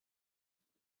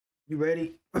You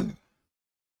ready?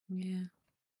 Yeah.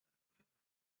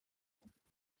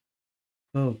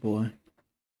 Oh boy.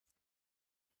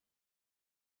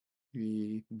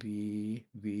 I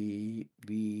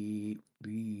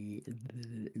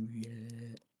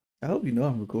hope you know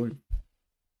I'm recording.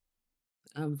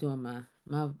 I'm doing my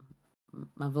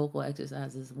vocal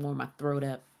exercises, warm my throat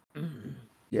up.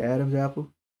 Your Adam's apple?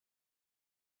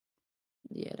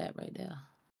 Yeah, that right there.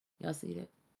 Y'all see that?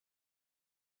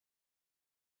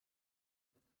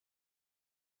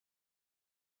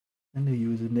 I knew you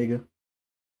was a nigga.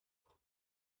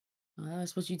 Well,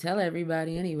 that's what you tell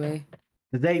everybody anyway.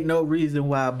 There ain't no reason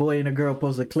why a boy and a girl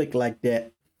supposed to click like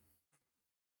that.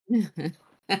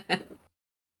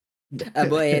 A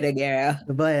boy and a girl.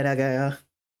 The boy and a girl.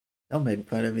 Don't make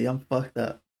fun of me. I'm fucked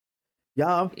up.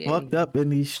 Y'all, I'm Yeah, fucked up in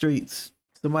these streets.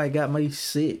 Somebody got me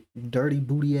sick. Dirty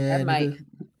booty ass nigga.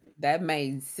 that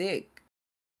made sick.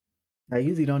 I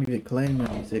usually don't even claim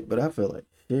to be sick, but I feel like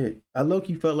shit. I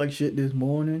low-key felt like shit this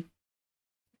morning.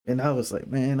 And I was like,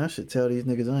 man, I should tell these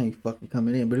niggas I ain't fucking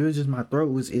coming in. But it was just my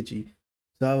throat was itchy.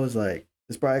 So I was like,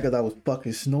 it's probably because I was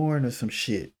fucking snoring or some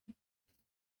shit.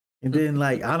 And then,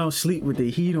 like, I don't sleep with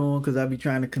the heat on because I be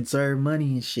trying to conserve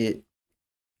money and shit.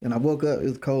 And I woke up, it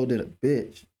was cold as a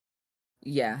bitch.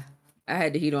 Yeah, I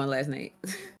had the heat on last night.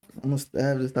 I must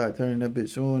have to start turning that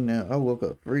bitch on now. I woke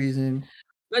up freezing.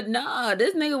 But nah,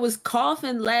 this nigga was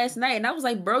coughing last night, and I was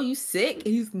like, bro, you sick?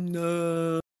 He's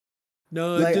no.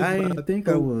 Like, I didn't think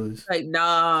I was. Like,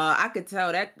 nah, I could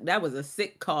tell that was a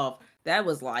sick cough. That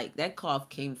was like that cough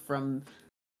came from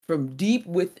deep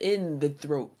within the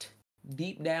throat,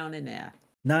 deep down in there.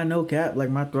 Not no cap. Like,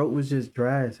 my throat was just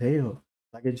dry as hell.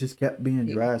 Like, it just kept being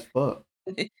dry as fuck.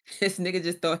 This nigga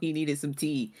just thought he needed some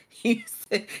tea. He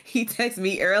texted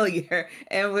me earlier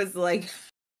and was like,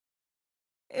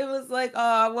 it was like, oh,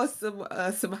 I want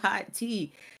some hot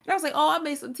tea. And I was like, oh, I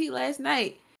made some tea last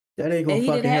night. That ain't gonna And he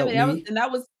fucking didn't have help it.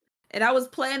 me. I was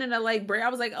planning to like bring. I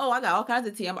was like, oh, I got all kinds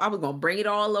of tea. I was gonna bring it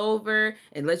all over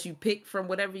and let you pick from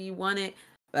whatever you wanted.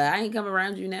 But I ain't come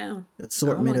around you now. I don't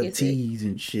Assortment want to of get sick. teas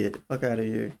and shit. Fuck out of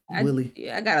here. I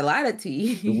got a lot of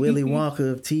tea. The Willy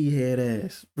Wonka of tea head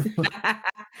ass.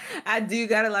 I do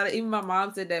got a lot of. Even my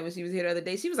mom said that when she was here the other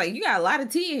day. She was like, "You got a lot of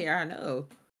tea here." I know.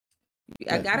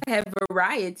 I gotta have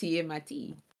variety in my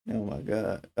tea. Oh my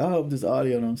god! I hope this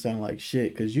audio don't sound like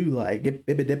shit because you like it.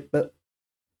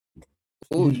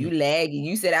 Oh, you laggy.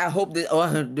 You said I hope that. Oh,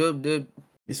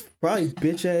 it's probably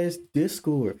bitch ass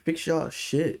Discord. Fix y'all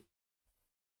shit.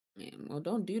 Man, well,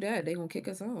 don't do that. They gonna kick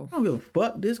us off. I don't give a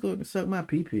fuck. Discord can suck my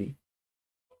pee.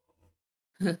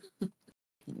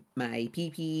 My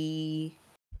pee.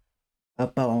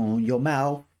 Up on your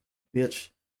mouth, bitch.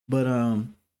 But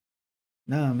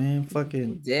nah, man,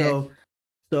 fucking.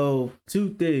 So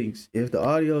two things. If the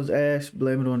audio's ass,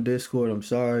 blame it on Discord. I'm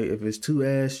sorry. If it's too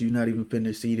ass, you're not even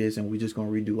finna see this, and we just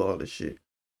gonna redo all this shit.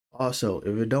 Also,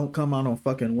 if it don't come out on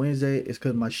fucking Wednesday, it's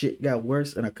because my shit got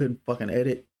worse and I couldn't fucking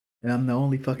edit, and I'm the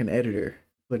only fucking editor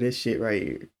for this shit right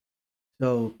here.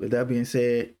 So with that being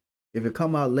said, if it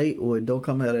come out late or it don't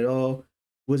come out at all,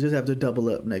 we'll just have to double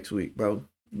up next week, bro.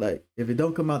 Like if it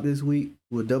don't come out this week,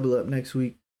 we'll double up next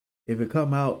week. If it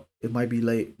come out, it might be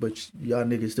late, but y'all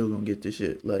niggas still gonna get this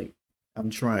shit. Like I'm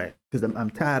trying because I'm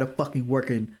tired of fucking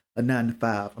working a 9 to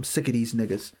 5. I'm sick of these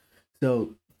niggas.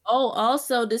 So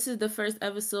also, this is the first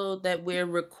episode that we're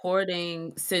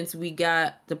recording since we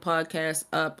got the podcast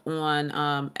up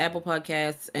on Apple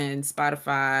Podcasts and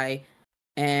Spotify,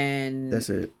 and that's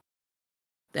it.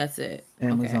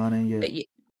 Amazon okay. and yeah.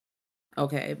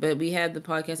 Okay, but we have the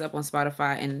podcast up on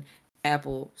Spotify and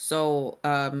Apple. So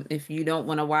if you don't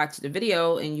want to watch the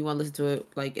video and you want to listen to it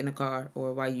like in the car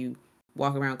or while you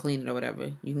walk around cleaning or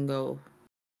whatever, you can go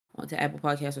onto Apple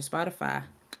Podcasts or Spotify.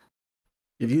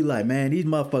 If you like, man, these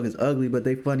motherfuckers ugly, but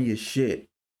they funny as shit,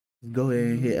 go ahead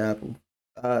and hit Apple.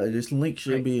 This link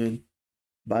should be in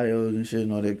bios and shit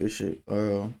and all that good shit.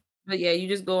 But yeah, you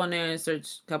just go on there and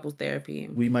search couples therapy.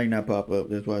 We might not pop up.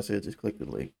 That's why I said just click the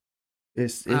link.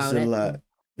 It's a lot.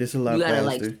 It's a lot you gotta,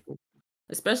 faster. like,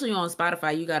 especially on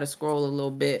Spotify, you gotta scroll a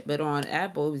little bit, but on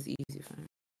Apple, it was easy for me.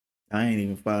 I ain't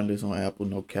even find this on Apple,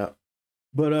 no cap.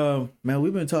 But man,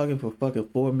 we've been talking for fucking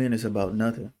 4 minutes about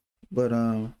nothing. But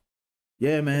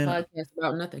yeah, man. Podcast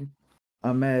about nothing.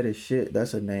 I'm mad as shit.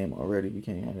 That's a name already. We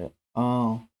can't have that.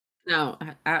 No,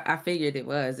 I figured it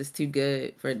was. It's too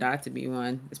good for it not to be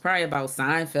one. It's probably about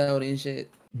Seinfeld and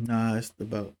shit. Nah, it's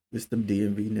them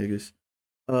DMV niggas.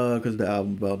 Cause the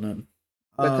album about nothing.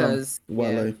 Because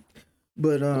Wale. yeah.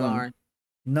 But Lauren.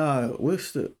 nah,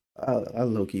 what's the I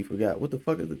low key forgot. What the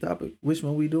fuck is the topic? Which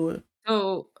one we doing?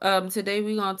 So, today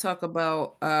we're gonna talk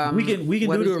about We can what do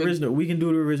the is your original. We can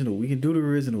do the original. We can do the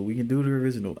original. We can do the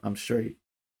original. I'm straight.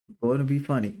 Going to be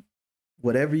funny.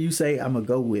 Whatever you say, I'm gonna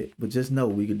go with. But just know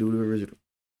we can do the original.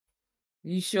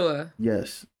 you sure?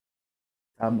 Yes,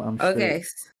 I'm straight. Okay.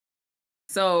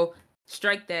 So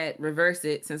strike that, reverse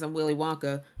it since I'm Willy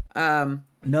Wonka. Um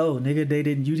No, nigga, they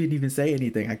didn't. You didn't even say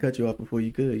anything. I cut you off before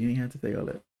you could. You didn't have to say all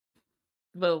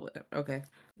but okay.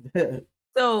 that.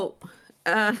 So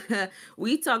uh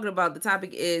we talking about the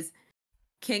topic is,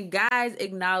 can guys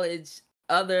acknowledge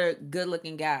other good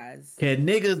looking guys? Can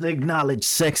niggas acknowledge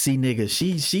sexy niggas?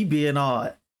 She being all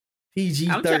PG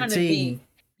I'm trying to be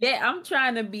 13. I'm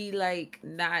trying to be like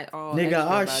not all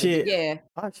Nigga, extra about it, but yeah.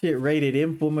 our shit rated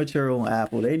M for mature on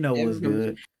Apple. They know what's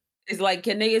good. It's like,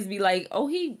 can niggas be like, oh,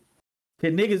 he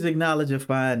Can niggas acknowledge a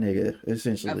fine nigga,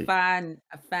 essentially? a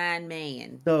fine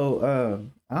man. So,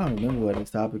 I don't remember what this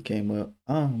topic came up.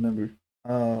 I don't remember.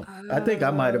 I think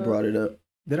I might have brought it up.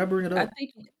 Did I bring it I up?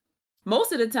 think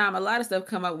most of the time, a lot of stuff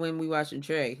come up when we watching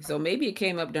Trey. So maybe it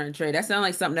came up during Trey. That sounds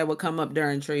like something that would come up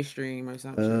during Trey stream or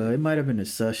some shit. It might have been the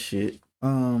sus shit.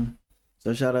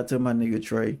 So shout out to my nigga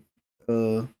Trey.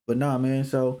 But nah, man.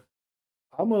 So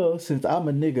since I'm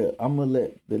a nigga, I'm gonna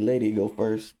let the lady go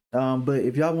first. But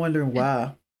if y'all wondering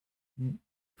why,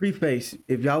 preface.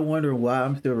 If y'all wondering why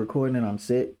I'm still recording and I'm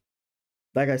sick,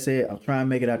 like I said, I'm trying to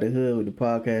make it out the hood with the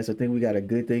podcast. I think we got a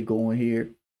good thing going here.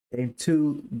 And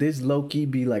two, this low key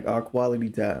be like our quality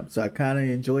time. So I kind of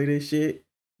enjoy this shit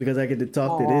because I get to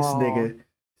talk to this nigga.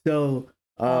 So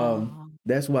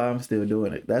that's why I'm still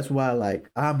doing it. That's why like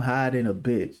I'm hiding a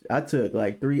bitch. I took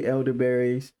like 3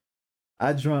 elderberries.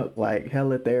 I drunk like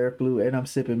hella Theraflu and I'm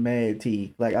sipping mad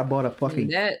tea. Like I bought a fucking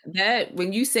That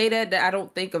when you say that I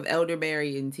don't think of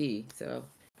elderberry and tea. So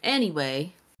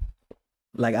anyway,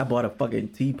 like I bought a fucking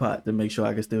teapot to make sure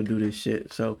I can still do this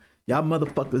shit. So y'all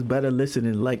motherfuckers better listen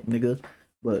and like nigga.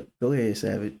 But go ahead,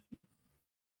 Savage.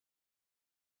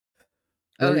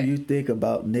 What do you think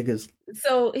about niggas?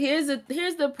 So here's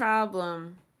the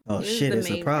problem. Oh Here's shit, the it's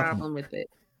a main problem. problem with it.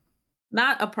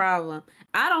 Not a problem.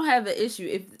 I don't have an issue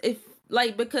if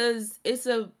like, because it's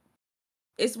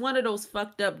one of those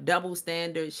fucked up double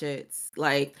standard shits.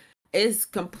 Like, it's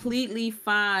completely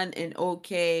fine and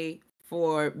okay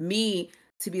for me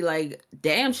to be like,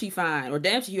 damn, she fine, or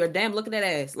damn, she, or damn, look at that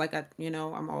ass. Like,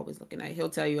 I'm always looking at. He'll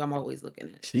tell you I'm always looking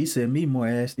at. She sent me more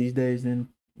ass these days than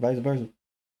vice versa.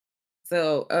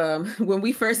 So, when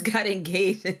we first got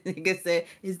engaged, nigga said,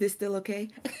 "Is this still okay?"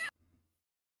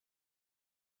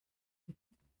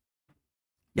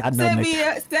 Y'all know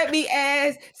sent me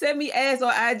ass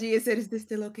on IG and said, "Is this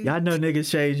still okay?" y'all know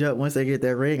niggas change up once they get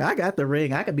that ring. I got the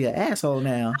ring. I could be an asshole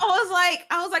now.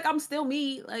 I was like, I'm still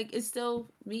me. Like, it's still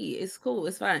me. It's cool.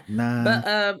 It's fine. Nah.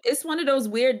 But it's one of those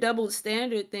weird double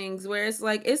standard things where it's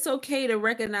like, it's okay to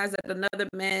recognize that another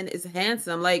man is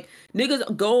handsome. Like, niggas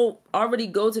already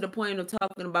go to the point of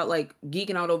talking about like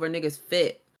geeking out over niggas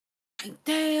fit. Like,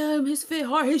 damn, his fit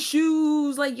hard, his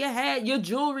shoes, like your hat, your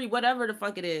jewelry, whatever the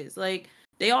fuck it is. Like,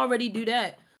 they already do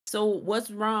that. So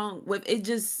what's wrong with it?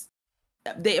 Just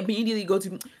they immediately go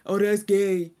to, oh, that's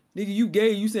gay. Nigga, you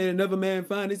gay. You saying another man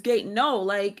fine is gay. No,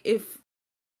 like, if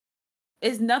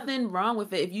it's nothing wrong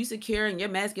with it. If you secure in your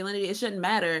masculinity, it shouldn't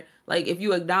matter. Like, if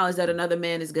you acknowledge that another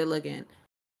man is good looking.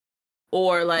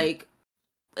 Or like,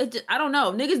 I don't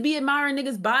know. Niggas be admiring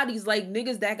niggas' bodies, like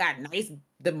niggas that got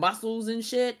the muscles and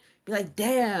shit. Be like,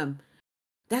 damn,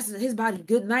 that's his body,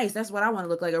 good, nice. That's what I want to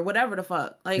look like, or whatever the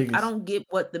fuck. Like, niggas, I don't get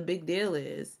what the big deal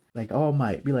is. like All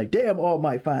Might. Be like, damn, All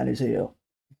Might fine as hell.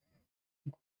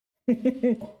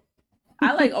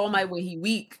 I like All Might when he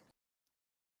weak.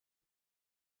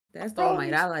 That's the All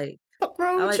Might I like. I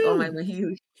like All Might when he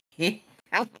weak.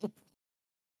 That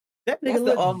nigga That's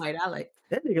the All Might I like.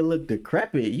 That nigga look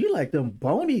decrepit. You like them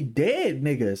bony dead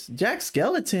niggas. Jack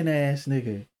Skeleton ass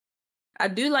nigga. I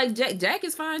do like Jack. Jack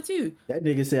is fine too. That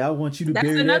nigga said, "I want you to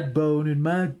bury that bone in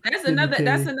my." That's another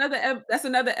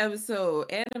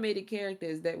episode. Animated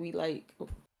characters that we like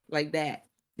that.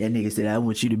 That nigga said, "I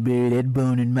want you to bury that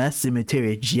bone in my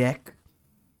cemetery, Jack."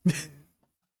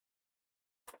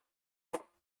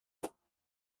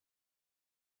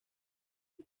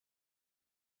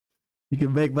 You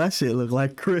can make my shit look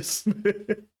like Chris.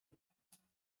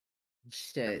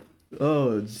 Shit.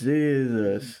 Oh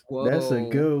Jesus, whoa. That's a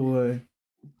good one.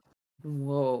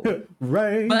 Whoa.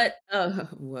 Right. But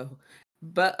whoa.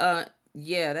 But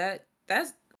yeah,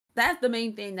 that's the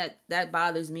main thing that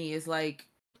bothers me is like,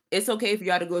 it's okay if you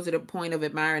got to go to the point of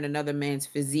admiring another man's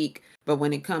physique, but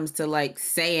when it comes to like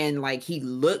saying like he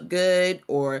look good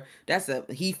or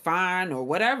he fine or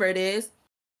whatever it is,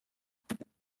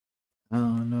 I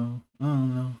don't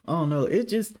know. It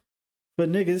just for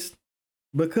niggas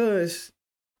because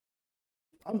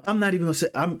I'm not even gonna say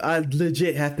I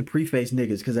legit have to preface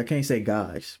niggas because I can't say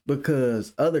guys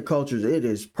because other cultures it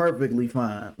is perfectly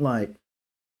fine. Like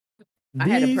I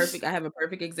have a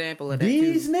perfect example of that too.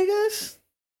 These niggas,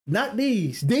 not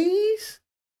these niggas.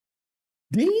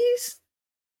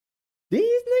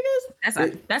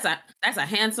 That's a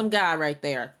handsome guy right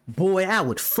there. Boy, I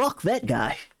would fuck that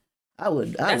guy.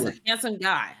 That's a handsome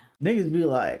guy. Niggas be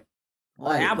like, boy,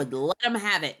 I would let him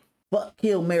have it. Fuck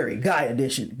Kill Mary, guy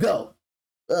edition. Go.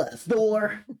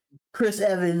 Thor, Chris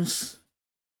Evans,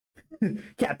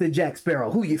 Captain Jack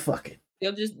Sparrow. Who you fucking?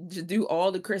 They'll just do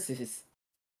all the Chris's.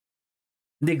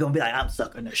 They gonna be like, I'm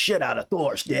sucking the shit out of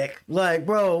Thor's dick. Like,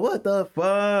 bro, what the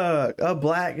fuck? A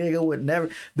black nigga would never.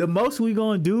 The most we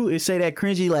gonna do is say that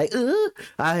cringy, like,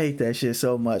 I hate that shit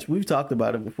so much. We've talked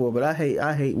about it before, but I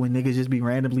hate when niggas just be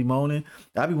randomly moaning.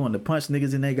 I be wanting to punch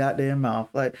niggas in their goddamn mouth.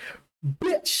 Like,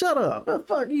 bitch, shut up. What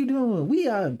the fuck you doing? We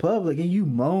out in public and you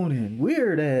moaning.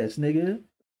 Weird ass nigga.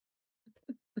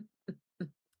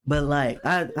 But like,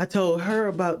 I told her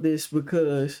about this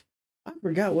because I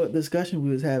forgot what discussion we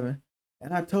was having.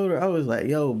 And I told her, I was like,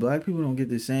 yo, black people don't get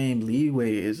the same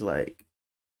leeway as like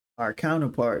our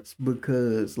counterparts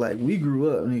because like we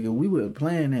grew up, nigga, we were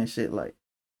playing that shit. Like,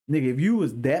 nigga, if you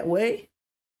was that way,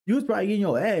 you was probably getting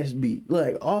your ass beat.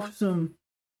 Like off some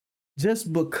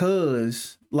just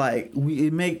because like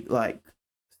it make like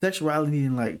sexuality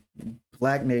in like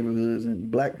black neighborhoods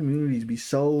and black communities be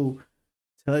so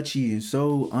touchy and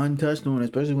so untouched on,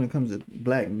 especially when it comes to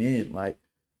black men. Like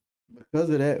because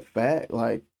of that fact,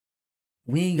 like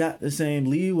we ain't got the same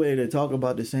leeway to talk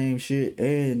about the same shit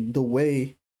and the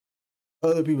way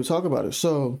other people talk about it.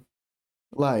 So,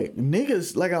 like,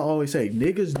 niggas, like I always say,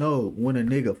 niggas know when a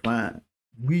nigga fine.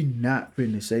 We not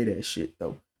finna say that shit,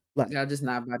 though. Like, y'all just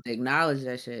not about to acknowledge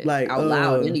that shit. Like, out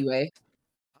loud, anyway.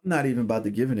 I'm not even about to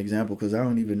give an example because I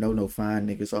don't even know no fine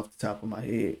niggas off the top of my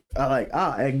head.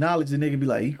 I'll acknowledge the nigga, be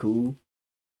like, he cool.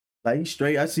 Like, he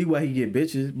straight. I see why he get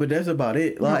bitches, but that's about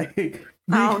it. Like...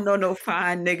 I don't know no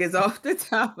fine niggas off the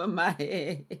top of my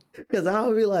head. Cause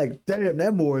I'll be like, damn,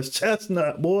 that Morris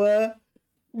Chestnut, boy.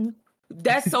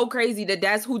 That's so crazy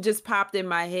that's who just popped in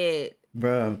my head.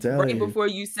 Bro, I'm telling you. Right before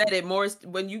you said it, Morris,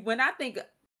 when I think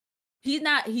he's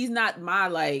not my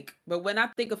like, but when I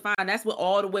think of fine, that's what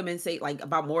all the women say like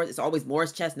about Morris. It's always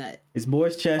Morris Chestnut. It's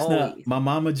Morris Chestnut. Always. My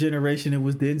mama generation, it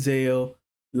was Denzel.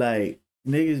 Like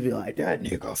niggas be like, that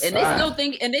nigga fine.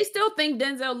 And they still think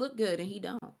Denzel look good and he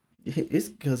don't. It's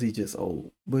because he's just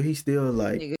old, but he's still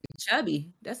like nigga,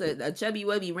 chubby. That's a chubby,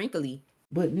 webby, wrinkly.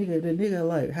 But the nigga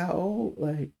like how old?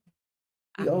 Like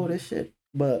he old as shit.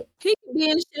 But he can be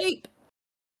in shape.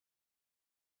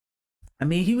 I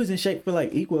mean, he was in shape for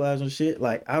like Equalizer shit.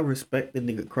 Like I respect the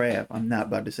nigga craft. I'm not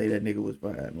about to say that nigga was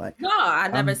fine. Like no, I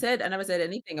never said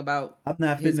anything about. I'm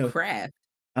not his craft.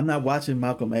 I'm not watching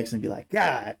Malcolm X and be like,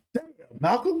 God damn,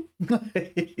 Malcolm.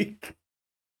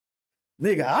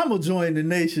 Nigga, I'ma join the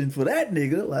nation for that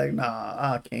nigga. Like,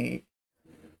 nah,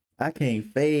 I can't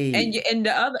fade. And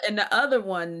the other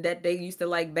one that they used to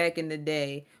like back in the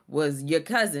day was your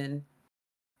cousin.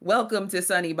 Welcome to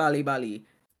Sunny Bali Bali.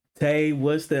 Tay,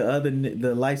 what's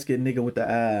the light skinned nigga with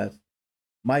the eyes?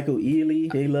 Michael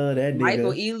Ealy. They love that nigga.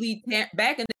 Michael Ealy.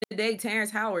 Back in the day,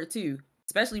 Terrence Howard too.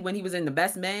 Especially when he was in The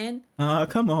Best Man.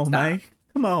 Come on, man.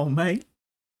 Come on, man.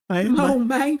 Come on,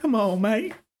 man. Come on,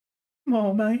 man. Come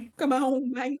on, man. Come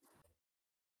on, man.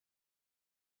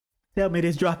 Tell me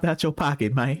this dropped out your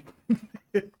pocket, man.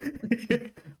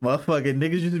 Motherfucking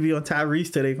niggas used to be on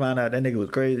Tyrese till they found out that nigga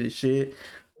was crazy as shit.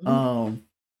 Oh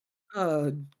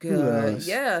god,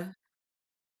 yeah.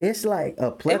 It's like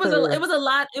a plethora. It was a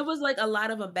lot. It was like a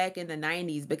lot of them back in the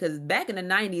 90s because back in the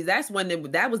 90s, that's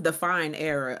when that was the fine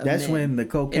era. That's when the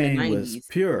cocaine was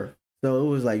pure. So it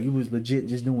was like you was legit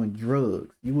just doing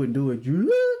drugs. You wouldn't do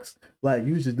drugs. Like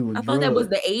you was just doing drugs. I thought that was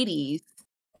the 80s.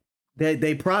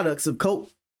 They products of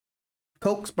coke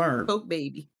sperm. Coke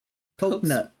baby.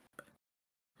 Coconut.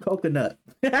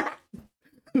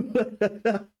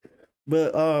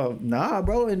 But nah,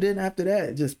 bro. And then after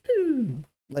that, just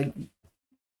like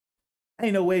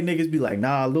ain't no way niggas be like,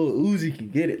 nah, Lil Uzi can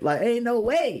get it. Like, ain't no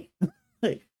way.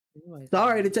 Like,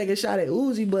 sorry to take a shot at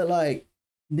Uzi, but like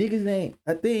niggas ain't.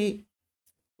 I think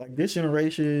like this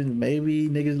generation, maybe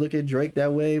niggas look at Drake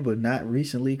that way, but not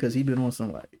recently because he been on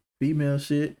some like female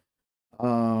shit.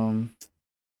 And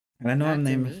I know I'm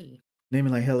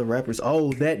naming like hella rappers.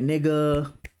 Oh, that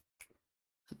nigga.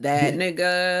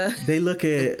 They look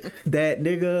at that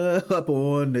nigga up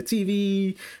on the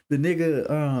TV. The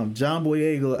nigga, John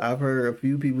Boyega. I've heard a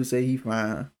few people say he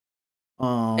fine.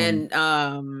 And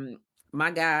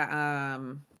my guy,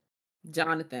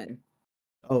 Jonathan.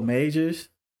 Oh, Majors.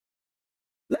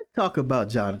 Let's talk about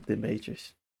Jonathan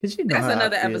Majors. Cause you know That's how I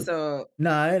another feel. episode.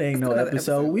 Nah, it ain't That's no another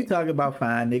episode. We episode. talking about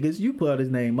fine niggas. You put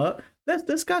his name up. Let's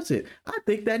discuss it. I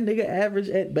think that nigga average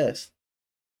at best.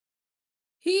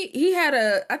 He had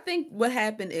a. I think what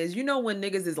happened is, you know, when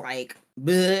niggas is like,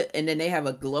 bleh, and then they have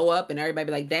a glow up, and everybody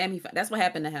be like, "Damn, that's what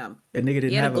happened to him." That nigga He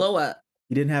didn't had a have a glow up.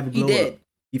 he didn't have a He glow did. up.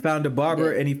 He found a He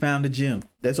barber did. and he found a gym.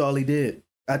 That's all he did.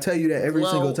 I tell you that every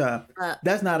single Glow time. up.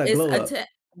 That's not a It's glow up.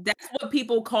 that's what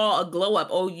people call a glow up.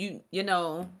 Oh, you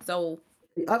know. So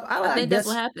I I like think that's that's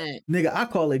what happened. nigga. I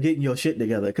call it getting your shit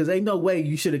together. Cause ain't no way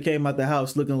you should have came out the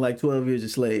house looking like 12 years a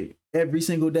slave every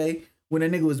single day when a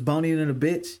nigga was boning in a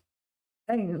bitch.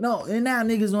 Ain't no, and now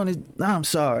niggas on his. I'm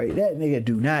sorry, that nigga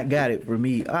do not got it for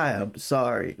me. I am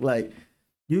sorry. Like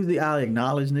usually I'll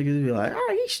acknowledge niggas and be like, all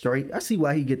right, he's straight. I see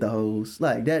why he get the hoes.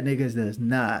 Like that nigga does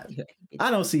not.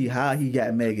 I don't see how he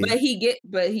got Megan. But he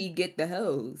get the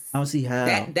hose. I don't see how.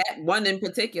 That one in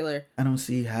particular. I don't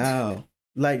see how.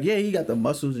 Like, yeah, he got the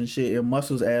muscles and shit, and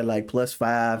muscles add like +5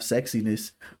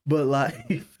 sexiness, but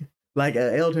like, like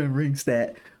an Elden Ring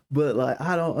stat. But like,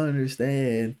 I don't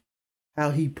understand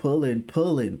how he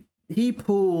pulling. He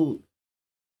pulled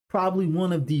probably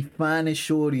one of the finest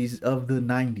shorties of the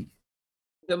 90s.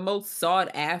 The most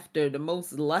sought after, the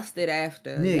most lusted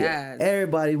after. Nigga, Yes.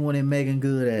 everybody wanted Megan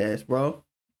Good ass, bro.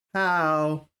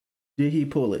 How did he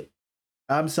pull it?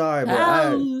 I'm sorry,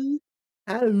 but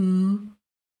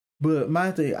but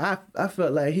my thing, I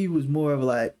felt like he was more of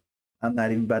like, I'm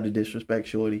not even about to disrespect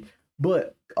Shorty,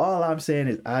 but all I'm saying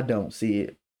is I don't see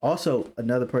it. Also,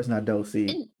 another person I don't see.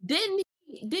 And didn't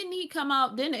he come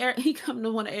out? Didn't he come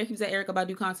to one of he was at Erykah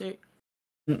Badu concert?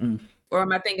 Or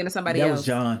am I thinking of somebody else?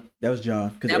 That was John.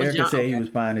 Because Erykah said okay. he was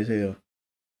fine as hell.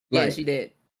 Yeah, she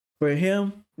did. For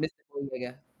him, Mr.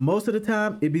 Boyega. Most of the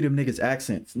time, it be them niggas'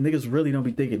 accents. Niggas really don't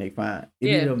be thinking they fine. It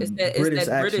be them it's British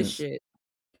that accents. British shit.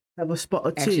 Have a spot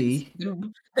of tea.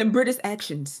 Them British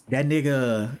actions. That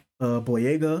nigga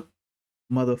Boyega,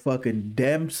 motherfucking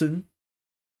Damson,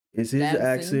 is his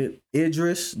accent.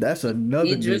 Idris, that's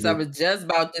another Idris, nigga. I was just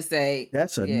about to say.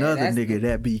 That's another nigga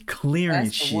that be clearing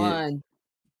that's shit. The one.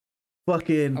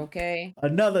 Fucking okay.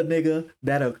 Another nigga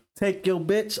that'll take your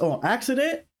bitch on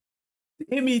accident.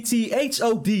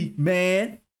 METHOD,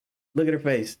 man. Look at her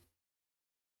face.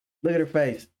 Look at her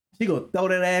face. She gonna throw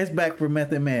that ass back for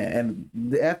Method Man.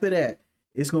 And after that,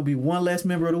 it's gonna be one less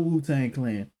member of the Wu-Tang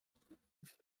Clan.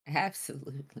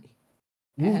 Absolutely.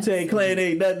 Wu-Tang Clan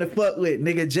ain't nothing to fuck with.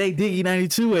 Nigga, J Diggy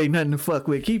 92 ain't nothing to fuck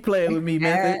with. Keep playing with me,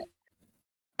 Method.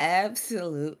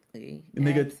 Absolutely.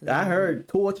 Nigga, Absolutely. I heard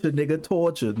torture,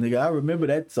 nigga. I remember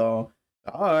that song.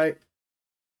 All right.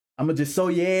 I'm gonna just sew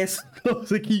your ass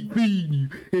to keep feeding you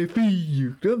and feed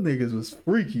you. Them niggas was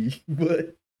freaky,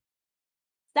 but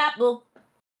stop, boo.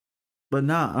 But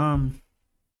nah,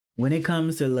 when it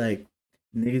comes to like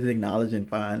niggas acknowledging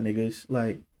fine niggas,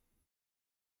 like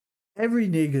every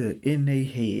nigga in their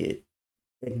head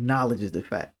acknowledges the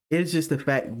fact. It's just the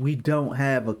fact we don't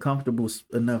have a comfortable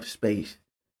enough space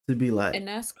to be like, and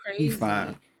that's crazy. He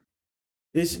fine.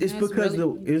 It's because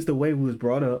it's the way we was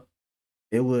brought up.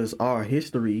 It was our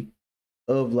history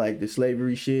of like the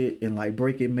slavery shit and like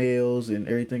breaking mails and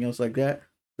everything else like that.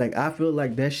 Like I feel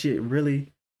like that shit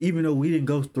really, even though we didn't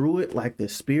go through it, like the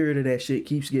spirit of that shit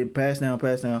keeps getting passed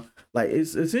down. Like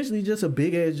it's essentially just a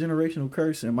big ass generational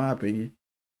curse, in my opinion.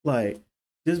 Like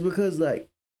just because like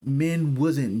men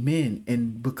wasn't men,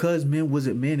 and because men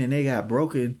wasn't men and they got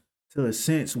broken to a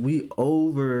sense, we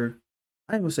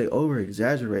I ain't gonna say over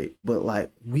exaggerate, but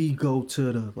like we go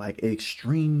to the like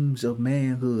extremes of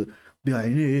manhood. Be like,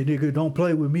 yeah, nigga, don't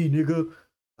play with me, nigga.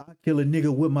 I kill a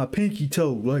nigga with my pinky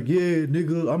toe. Like, yeah,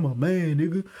 nigga, I'm a man,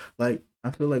 nigga. Like,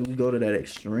 I feel like we go to that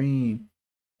extreme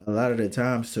a lot of the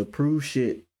times to prove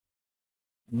shit,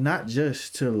 not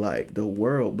just to like the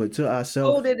world, but to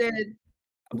ourselves. Hold it in.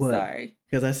 I'm sorry.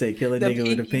 Because I say kill a nigga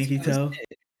with a pinky toe.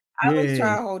 I was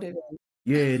trying to hold it in.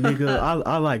 Yeah, nigga,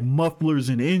 I like mufflers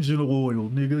and engine oil,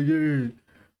 nigga. Yeah,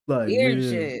 like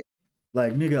shit.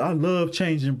 Like nigga, I love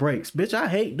changing brakes, bitch. I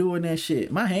hate doing that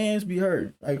shit. My hands be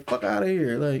hurt. Like fuck out of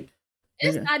here. Like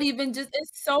it's not even just.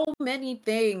 It's so many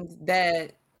things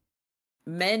that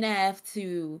men have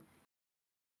to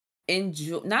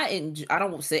enjoy. Not enjoy. I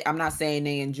don't say. I'm not saying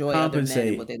they enjoy other men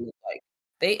and what they look like.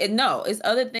 It's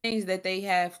other things that they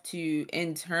have to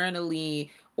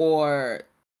internally or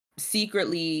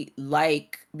secretly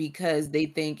like because they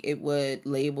think it would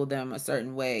label them a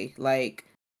certain way. Like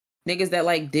niggas that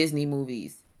like Disney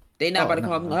movies. They not about to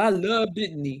come I love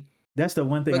Disney. That's the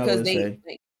one thing I would say.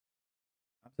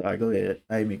 I'm sorry, go ahead.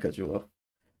 I didn't mean to cut you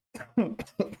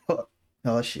off.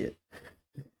 Oh shit.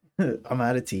 I'm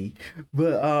out of tea.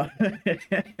 But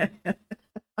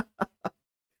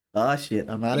oh shit,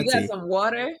 I'm out You of got tea. some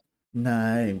water?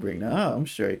 Nah, I ain't bring no. Oh, I'm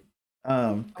straight.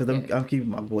 Because Okay. I'm keeping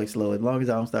my voice low. As long as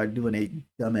I don't start doing a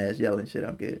dumbass yelling shit,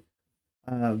 I'm good.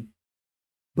 Um,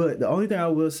 but the only thing I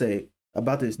will say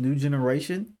about this new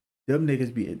generation, them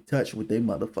niggas be in touch with their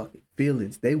motherfucking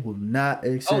feelings. They will not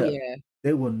Oh accept. yeah.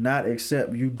 They will not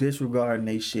accept you disregarding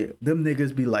they shit. Them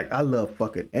niggas be like, I love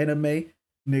fucking anime,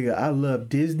 nigga. I love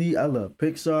Disney. I love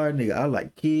Pixar, nigga. I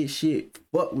like kid shit.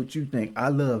 Fuck what you think. I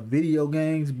love video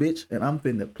games, bitch, and I'm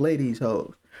finna play these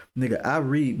hoes. Nigga, I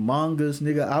read mangas,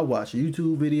 nigga. I watch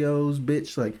YouTube videos,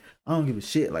 bitch. Like, I don't give a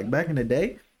shit. Like back in the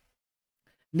day,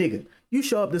 nigga, you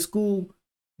show up to school.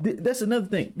 That's another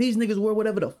thing. These niggas wear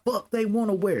whatever the fuck they want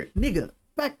to wear. Nigga,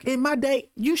 back in my day,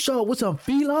 you show up with some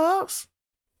feelers.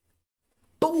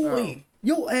 Boy,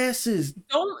 your ass is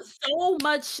so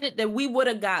much shit that we would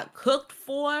have got cooked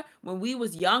for when we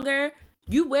was younger.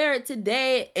 You wear it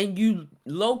today and you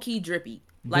low key drippy.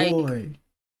 Like boy.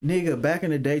 Nigga, back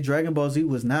in the day, Dragon Ball Z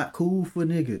was not cool for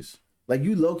niggas. Like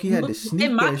you low key had to in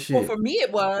sneak my that well, shit. for me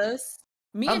it was.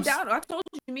 Me I'm and Donna, I told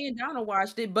you me and Donna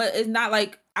watched it, but it's not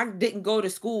like I didn't go to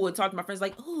school and talk to my friends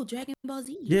like, oh, Dragon Ball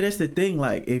Z. yeah, that's the thing.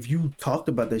 Like, if you talked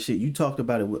about that shit, you talked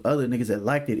about it with other niggas that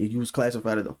liked it, and you was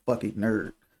classified as a fucking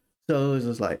nerd. So it's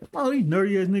just like, oh, these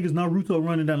nerdy ass niggas Naruto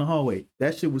running down the hallway.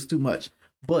 That shit was too much.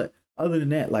 But other than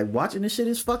that, like watching this shit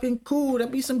is fucking cool.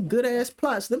 That be some good ass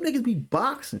plots. Them niggas be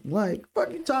boxing. Like,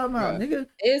 fuck you talking about, nigga?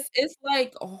 It's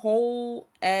like whole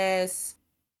ass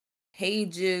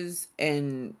pages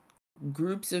and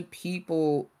groups of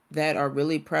people that are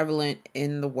really prevalent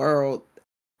in the world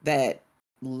that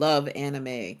love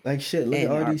anime Like shit. Look at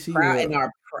and are RDC proud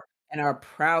World. and are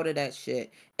proud of that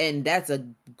shit. And that's a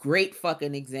great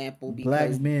fucking example Black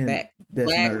because men that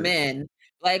that's nerds.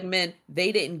 black men,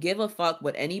 they didn't give a fuck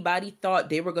what anybody thought.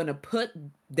 They were gonna put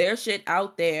their shit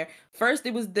out there. First,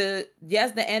 it was the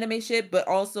anime shit, but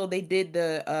also they did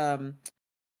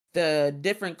the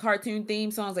different cartoon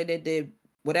theme songs. Like they did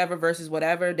whatever versus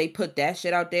whatever. They put that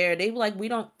shit out there. They were like, we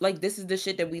don't like this is the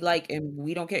shit that we like, and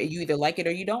we don't care. You either like it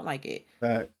or you don't like it.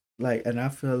 Like, and I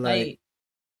feel Like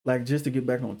like just to get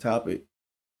back on topic,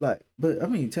 like, but I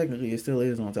mean, technically, it still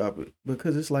is on topic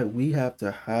because it's like we have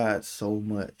to hide so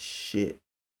much shit,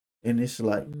 and it's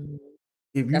like mm,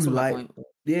 if you that's what my like, point was.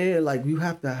 yeah, like you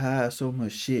have to hide so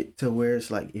much shit to where it's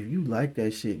like if you like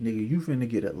that shit, nigga, you finna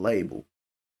get a label.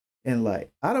 And like,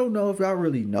 I don't know if y'all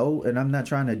really know, and I'm not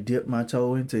trying to dip my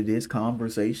toe into this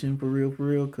conversation for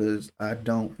real, because I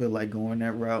don't feel like going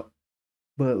that route.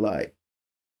 But like,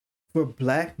 for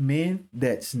black men,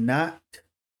 that's not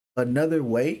another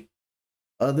way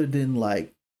other than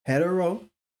like hetero.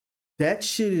 That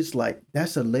shit is like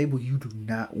that's a label you do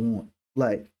not want.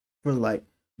 Like for like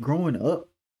growing up,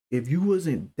 if you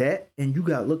wasn't that and you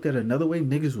got looked at another way,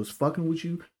 niggas was fucking with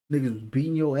you, niggas was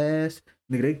beating your ass,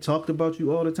 nigga they talked about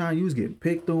you all the time. You was getting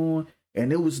picked on,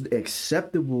 and it was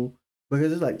acceptable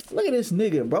because it's like, look at this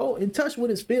nigga, bro, in touch with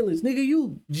his feelings, nigga.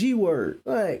 You G word,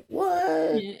 like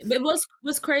what? Yeah, but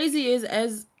what's crazy is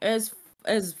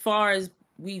as far as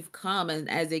we've come and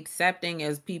as accepting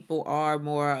as people are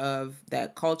more of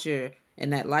that culture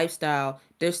and that lifestyle,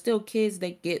 there's still kids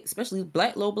that get, especially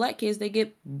low black kids, they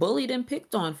get bullied and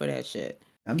picked on for that shit.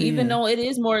 I Even mean, though it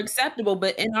is more acceptable,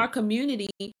 but in our community,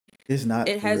 it's not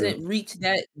it for real. hasn't reached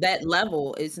that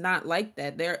level. It's not like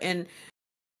that. And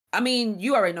I mean,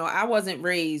 you already know I wasn't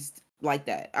raised like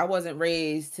that. I wasn't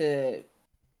raised to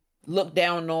look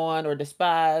down on or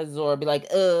despise or be like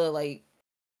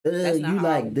that's not You how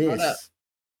I like was brought up. this.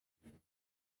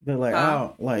 But like I Huh?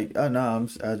 don't like I know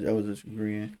I was just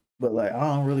agreeing. But like I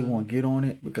don't really Um, want to get on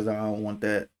it because I don't want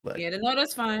that like yeah, no,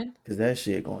 that's fine. because that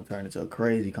shit gonna turn into a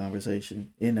crazy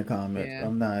conversation in the comments. Yeah.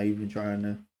 I'm not even trying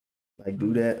to like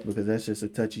do Mm. that because that's just a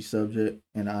touchy subject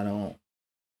and I don't.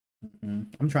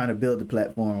 I'm trying to build the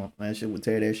platform. That shit would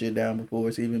tear that shit down before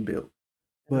it's even built.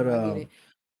 But I get it.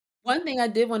 One thing I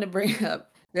did want to bring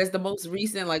up, that's the most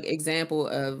recent like example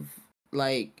of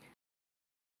like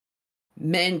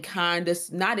men kind of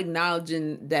not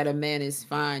acknowledging that a man is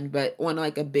fine, but on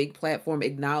like a big platform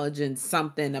acknowledging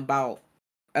something about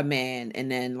a man.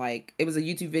 And then like it was a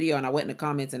YouTube video and I went in the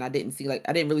comments and I didn't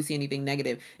really see anything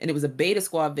negative. And it was a Beta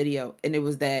Squad video. And it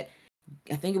was that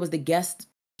I think it was the guest,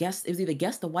 it was either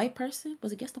guess the white person.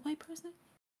 Was it guess the white person?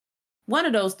 One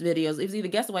of those videos, it was either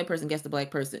guess the white person, guess the black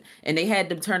person. And they had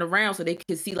them turn around so they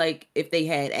could see like if they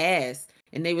had ass.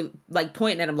 And they were like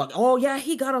pointing at him like, oh yeah,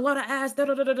 he got a lot of ass. Da,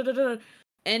 da, da, da, da, da.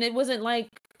 And it wasn't like,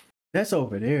 that's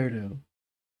over there though.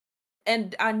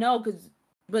 and I know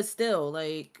but still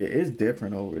like It's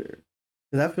different over there.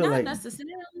 Cause I feel not like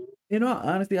necessarily. You know,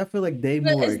 honestly, I feel like they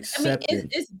But more it's accepting.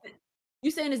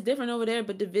 you saying it's different over there,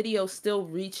 but the video's still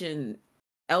reaching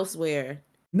elsewhere,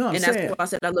 No, I'm and that's why saying I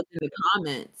said I looked in the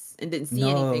comments and didn't see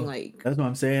anything no. like. That's what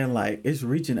I'm saying. Like it's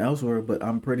reaching elsewhere, but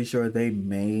I'm pretty sure they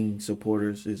main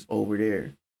supporters is over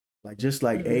there. Like just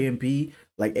like Mhm. AMP,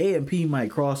 like AMP might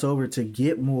cross over to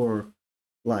get more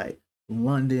like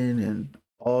London and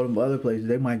all them other places.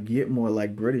 They might get more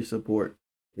like British support.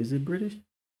 Is it British?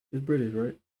 It's British,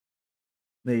 right?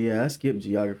 Yeah, I skipped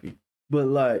geography. But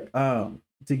like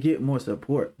to get more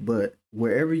support. But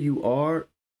wherever you are,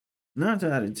 9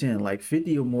 out of 10, like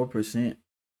 50 or more percent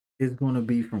is gonna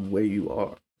be from where you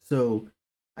are. So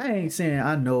I ain't saying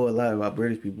I know a lot about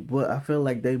British people, but I feel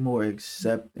like they more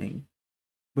accepting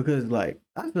because like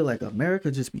I feel like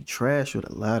America just be trash with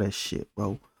a lot of shit,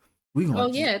 bro. We Oh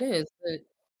gonna yeah, it is. But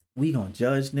we gonna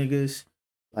judge niggas.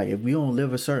 Like if we don't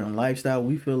live a certain lifestyle,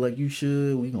 we feel like you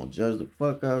should. We gonna judge the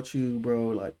fuck out you, bro.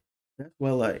 Like that's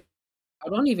why, like oh,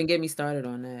 don't even get me started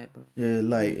on that. But yeah,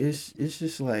 like mm, it's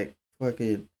just like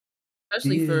fucking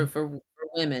especially for being for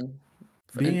women,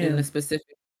 in a being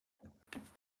specific.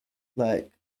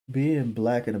 like being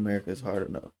black in America is hard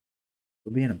enough.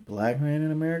 But being a black man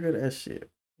in America, that shit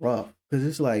rough. Cause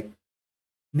it's like,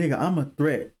 nigga, I'm a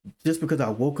threat just because I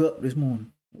woke up this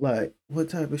morning. Like, what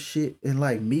type of shit? And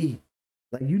like me,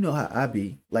 like you know how I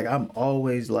be. Like I'm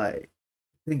always like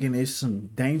thinking there's some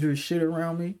dangerous shit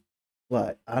around me.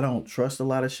 Like I don't trust a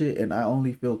lot of shit, and I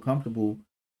only feel comfortable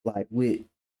like with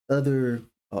other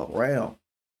around.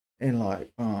 And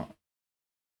like,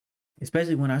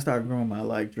 especially when I started growing my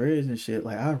like dreads and shit,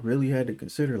 like I really had to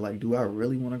consider like, do I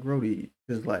really want to grow these?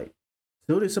 Because like,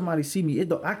 so did somebody see me, it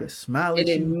though I could smile It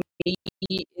at you.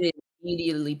 it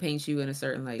immediately paints you in a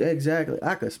certain light. Exactly,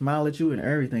 I could smile at you and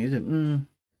everything. It's just,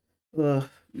 the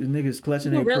niggas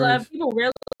clutching their purse. People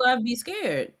real life be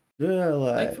scared, Yeah,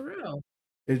 like like for real.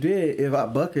 if then if I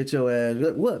bucket your ass,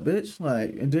 like, what bitch?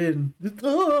 Like, and then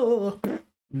oh,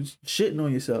 shitting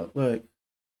on yourself,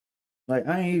 like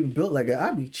I ain't even built like that.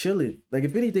 I be chilling. Like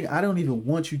if anything, I don't even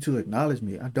want you to acknowledge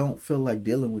me. I don't feel like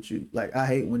dealing with you. Like I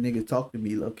hate when niggas talk to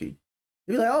me low key.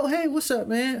 They be like, "Oh hey, what's up,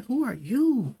 man? Who are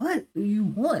you? What do you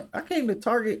want? I came to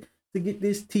Target to get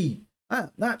this tea.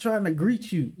 I'm not trying to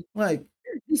greet you. Like,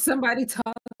 Somebody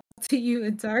talk to you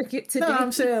in Target no,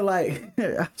 I'm today. saying like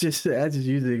I just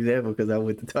use the example because I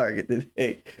went to Target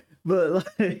today. But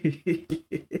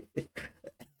like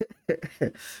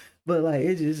but like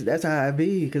it's just that's how I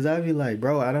be because I be like,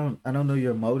 bro, I don't know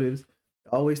your motives.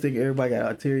 I always think everybody got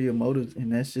ulterior motives,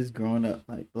 and that's just growing up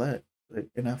like black. Like,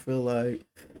 and I feel like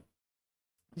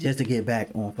just to get back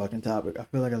on fucking topic, I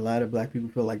feel like a lot of black people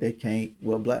feel like they can't.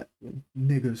 Well, black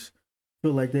niggas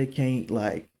feel like they can't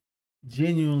like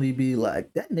genuinely be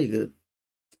like that nigga.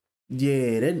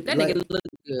 Yeah, that That nigga like look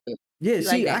good. yeah. Like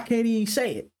See, I that. can't even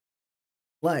say it.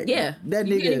 Like Yeah, that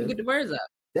you can't even nigga, get the words out.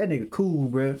 that nigga cool,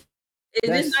 bro. And it's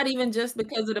That's not even just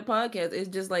because of the podcast. It's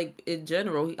just like in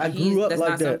general. I grew up That's like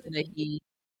not that. something that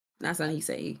not something he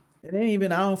say. It ain't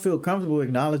even I don't feel comfortable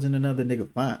acknowledging another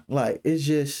nigga fine. Like it's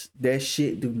just that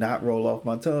shit do not roll off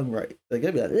my tongue right. Like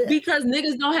they be like, "Ugh." Because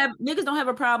niggas don't have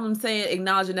a problem saying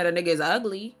acknowledging that a nigga is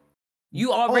ugly.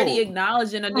 You already Oh,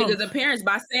 acknowledging a um, nigga's appearance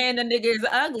by saying the nigga is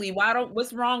ugly.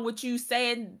 What's wrong with you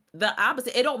saying the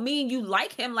opposite? It don't mean you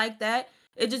like him like that.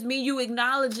 It just mean you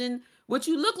acknowledging what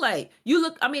you look like. You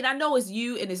look, I mean, I know it's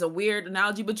you and it's a weird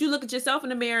analogy, but you look at yourself in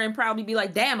the mirror and probably be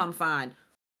like, damn, I'm fine.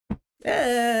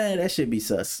 that should be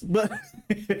sus. But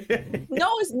No,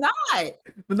 it's not.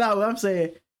 but no, what I'm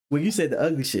saying when you said the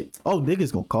ugly shit, oh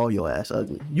niggas gonna call your ass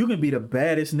ugly. You can be the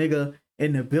baddest nigga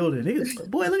in the building. Niggas,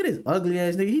 boy, look at this ugly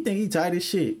ass nigga. He think he tight as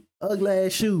shit. Ugly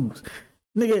ass shoes.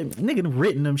 Nigga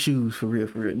written them shoes for real,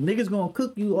 for real. Niggas gonna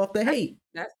cook you off the hate.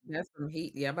 That's some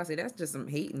hate. Yeah, I'm about to say that's just some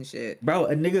hating shit. Bro,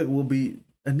 a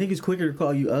nigga's quicker to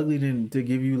call you ugly than to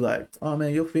give you like, oh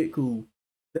man, your fit cool.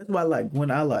 That's why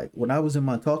when I was in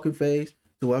my talking phase,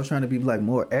 so I was trying to be like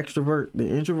more extrovert than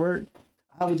introvert,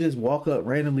 I would just walk up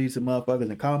randomly to motherfuckers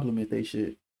and compliment they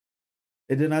shit.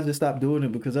 And then I just stopped doing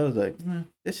it because I was like,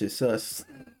 this shit sus.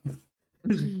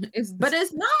 But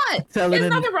it's not. Telling It's them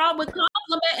nothing wrong with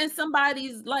complimenting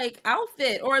somebody's like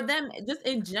outfit or them just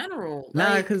in general. nah,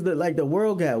 Like because the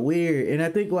world got weird, and I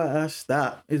think why I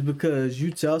stopped is because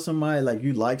you tell somebody like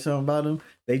you like something about them,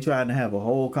 they trying to have a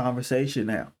whole conversation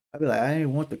now. I be like, I ain't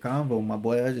want the convo, my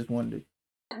boy. I just wanted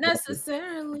to not drop it.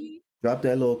 necessarily. Drop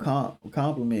that little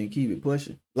compliment and keep it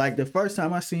pushing. Like the first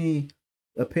time I seen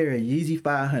a pair of Yeezy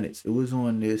 500s, it was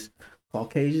on this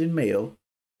Caucasian male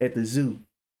at the zoo.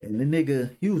 And the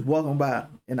nigga, he was walking by,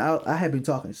 and I had been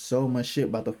talking so much shit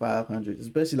about the 500s,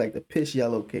 especially like the piss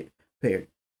yellow pair.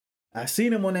 I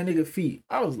seen him on that nigga feet.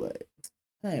 I was like,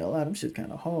 I ain't gonna lie, them shit's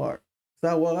kind of hard. So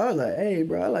I was like, hey,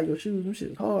 bro, I like your shoes. Them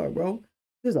shit's hard, bro.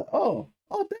 He's like, oh,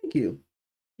 thank you.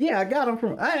 Yeah, I got them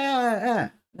from.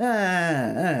 I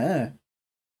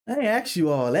ain't asked you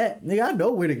all that, nigga. I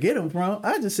know where to get them from.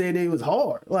 I just said they was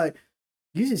hard. Like,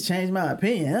 you just changed my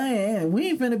opinion. We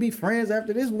ain't finna be friends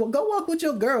after this. Well, go walk with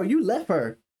your girl. You left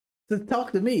her to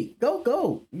talk to me.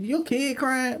 Go. Your kid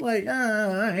crying like,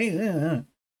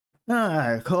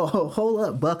 hold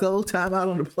up, Bucko. Time out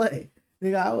on the play.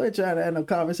 Nigga, I would try to have no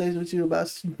conversation with you about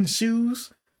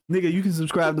shoes. Nigga, you can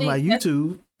subscribe to my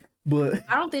YouTube. But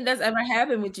I don't think that's ever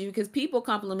happened with you because people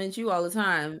compliment you all the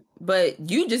time, but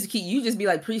you just be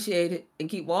like appreciate it and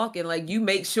keep walking. Like you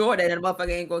make sure that motherfucker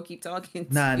ain't gonna keep talking.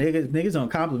 Nah, niggas don't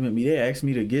compliment me. They ask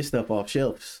me to get stuff off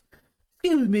shelves.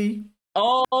 Excuse me.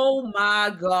 Oh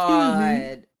my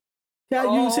god. Can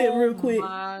I use it real quick?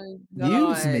 My god.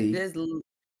 Use me.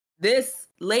 This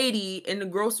lady in the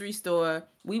grocery store,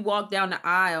 we walk down the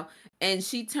aisle and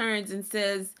she turns and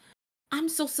says, I'm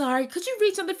so sorry. Could you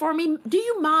read something for me? Do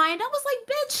you mind? I was like,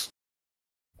 bitch,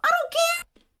 I don't care.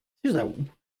 She was like,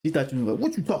 she thought you were like,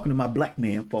 what you talking to my black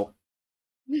man for?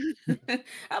 I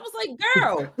was like,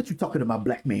 girl. What you talking to my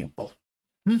black man for?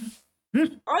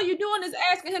 All you doing is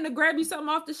asking him to grab you something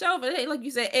off the shelf. And hey, like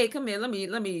you said, hey, come here. Let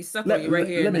me suck on you right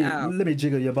here in the aisle. Let me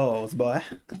jiggle your balls, boy.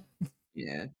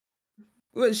 Yeah.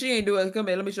 Well, she ain't do it. Come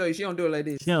here, let me show you. She don't do it like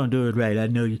this. She don't do it right. I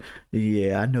know you.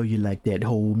 Yeah, I know you like that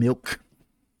whole milk.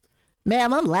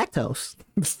 Ma'am, I'm lactose.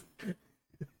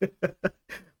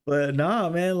 But nah,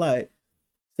 man, like,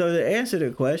 so to answer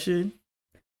the question,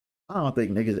 I don't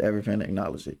think niggas ever finna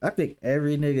acknowledge it. I think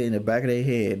every nigga in the back of their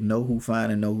head know who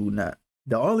fine and know who not.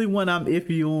 The only one I'm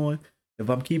iffy on, if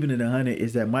I'm keeping it 100,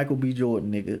 is that Michael B.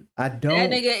 Jordan nigga. I don't.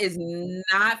 That nigga is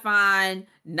not fine,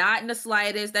 not in the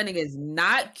slightest. That nigga is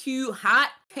not cute. Hot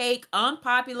take,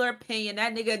 unpopular opinion.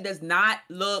 That nigga does not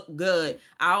look good.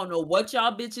 I don't know what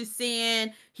y'all bitches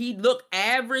saying. He look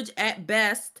average at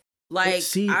best. Like,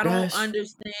 I don't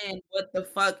understand what the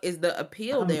fuck is the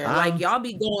appeal there. Like, y'all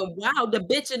be going, wow, the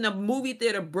bitch in the movie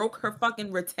theater broke her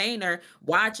fucking retainer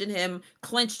watching him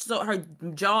clench her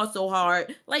jaw so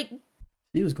hard. Like,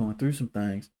 he was going through some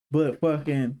things, but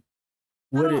fucking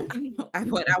I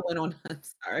went on. I'm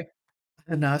sorry.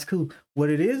 Nah, it's cool. What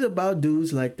it is about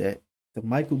dudes like that, the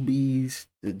Michael B's,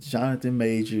 the Jonathan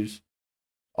Majors,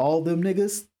 all them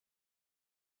niggas.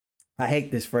 I hate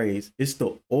this phrase. It's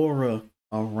the aura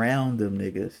around them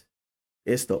niggas.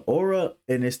 It's the aura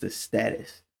and it's the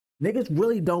status. Niggas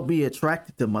really don't be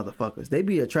attracted to motherfuckers. They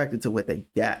be attracted to what they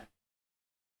got.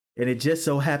 And it just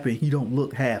so happened he don't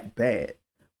look half bad.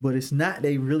 But it's not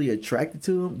they really attracted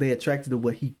to him. They attracted to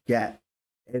what he got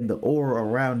and the aura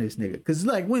around this nigga. Cause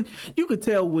like when you could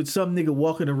tell when some nigga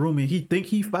walk in the room and he think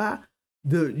he fine,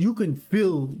 you can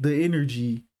feel the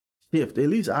energy shift. At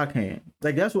least I can.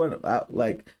 Like that's what I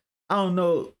like. I don't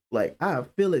know. Like I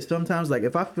feel it sometimes. Like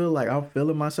if I feel like I'm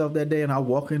feeling myself that day and I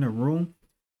walk in a room,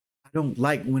 I don't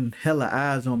like when hella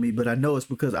eyes on me, but I know it's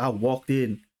because I walked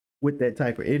in with that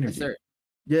type of energy.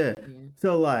 Yeah.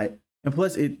 So like, and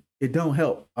plus it don't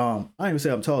help. I ain't gonna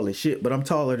say I'm tall as shit, but I'm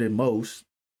taller than most.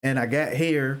 And I got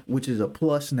hair, which is a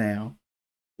plus now.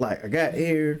 Like I got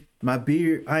hair, my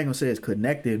beard, I ain't gonna say it's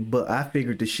connected, but I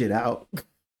figured the shit out.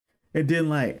 And then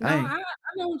like I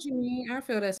know what you mean. I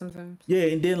feel that sometimes. Yeah,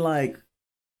 and then like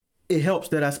it helps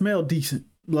that I smell decent.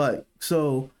 Like,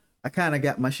 so I kind of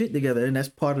got my shit together, and that's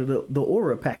part of the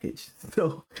aura package.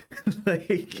 So, like,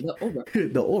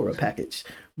 the aura package.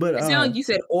 But it sounds like you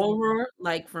said aura,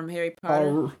 like from Harry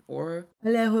Potter. Aura.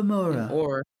 Aura.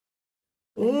 Aura.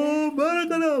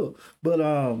 Oh,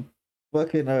 but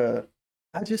fucking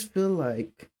I just feel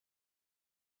like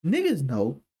niggas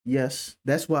know. Yes,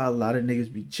 that's why a lot of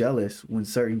niggas be jealous when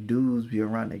certain dudes be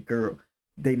around their girl.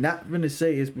 They not gonna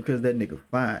say it's because that nigga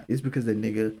fine. It's because that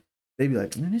nigga, they be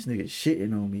like, man, this nigga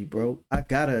shitting on me, bro. I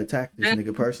gotta attack this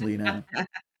nigga personally now.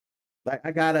 Like,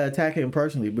 I gotta attack him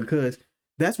personally because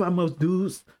that's why most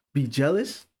dudes be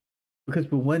jealous. Because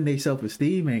for one, they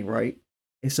self-esteem ain't right.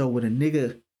 And so when a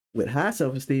nigga with high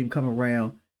self-esteem come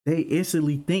around, they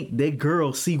instantly think their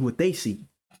girl see what they see.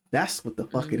 That's what the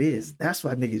fuck it is. That's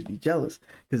why niggas be jealous.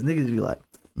 Because niggas be like,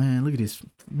 man, look at this.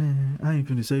 Man, I ain't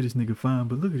finna say this nigga fine,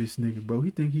 but look at this nigga, bro. He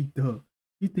think he tough.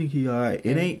 He think he alright.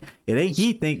 It ain't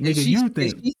he think, nigga, you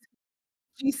think.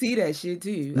 She see that shit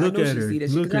too. Look at her.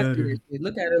 Look at her.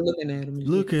 Look at her looking at him.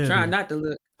 Look at her. Trying not to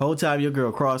look. Whole time your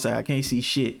girl cross-eyed. I can't see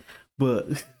shit.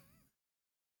 But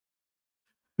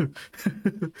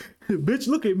bitch,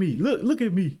 look at me. Look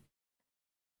at me.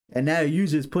 And now you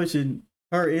just pushing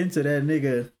her into that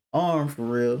nigga arm for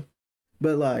real.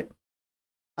 But like,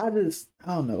 I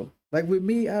don't know. Like with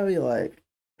me, I be like,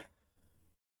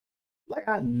 like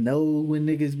I know when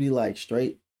niggas be like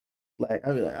straight, like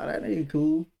I be like, oh, that nigga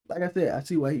cool. Like I said, I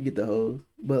see why he get the hoes,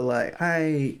 but like I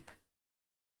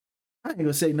ain't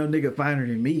gonna say no nigga finer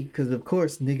than me, because of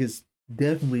course niggas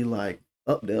definitely like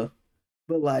up there.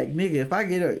 But like nigga, if I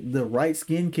get the right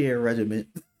skincare regimen,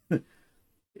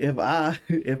 if I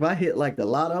hit like the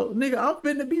lotto, nigga, I'm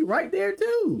finna be right there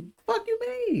too. Fuck you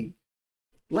mean?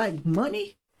 Like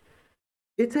money,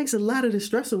 it takes a lot of the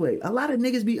stress away. A lot of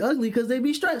niggas be ugly because they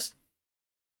be stressed.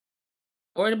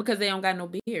 Or because they don't got no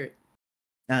beard.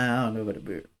 I don't know about the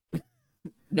beard.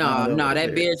 No,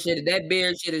 that beard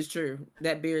shit is true.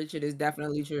 That beard shit is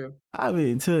definitely true. I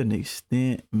mean, to an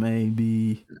extent,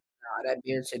 maybe. Nah, that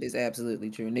beard shit is absolutely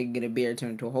true. Nigga get a beard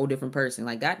turned into a whole different person.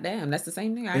 Like, goddamn, that's the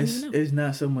same thing. I didn't even know. It's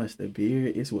not so much the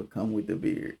beard; it's what come with the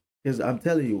beard. Because I'm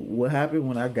telling you, what happened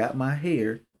when I got my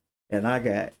hair, and I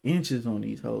got inches on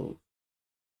these hoes.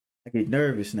 I get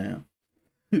nervous now.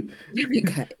 You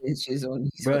got inches on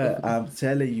these Bruh, hoes. I'm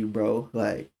telling you, bro.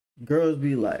 Like, girls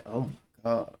be like, oh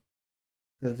my God.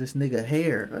 Because this nigga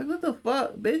hair. Like, what the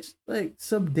fuck, bitch? Like,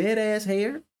 some dead ass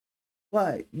hair?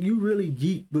 Like, you really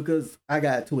geek because I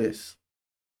got twists.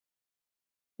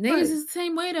 Niggas Like, is the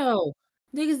same way though.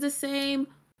 Niggas the same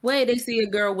way they see a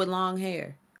girl with long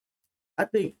hair. I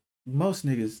think most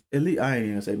niggas, at least I ain't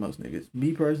even gonna say most niggas.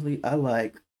 Me personally, I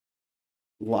like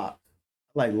locks.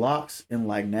 I like locks and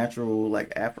like natural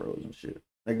like afros and shit.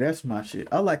 Like that's my shit.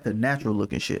 I like the natural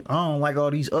looking shit. I don't like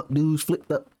all these updos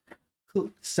flipped up,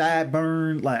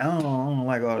 sideburn. Like I don't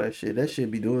like all that shit. That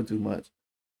shit be doing too much.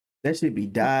 That shit be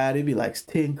dyed. It be like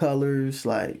 10 colors.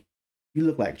 Like you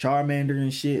look like Charmander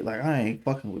and shit. Like I ain't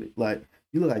fucking with it. Like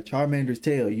you look like Charmander's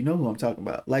tail. You know who I'm talking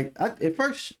about. Like at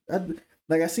first,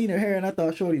 I seen her hair and I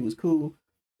thought Shorty was cool.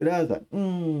 But I was like,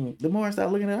 the more I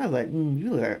started looking at it, I was like,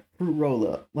 you look like a fruit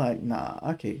roll up. Like, nah,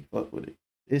 I can't fuck with it.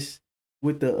 It's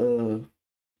with the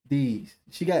these.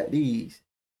 She got these.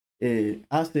 And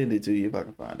I'll send it to you if I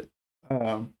can find it.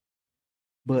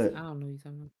 But I don't know you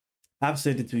talking I've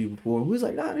sent it to you before. We was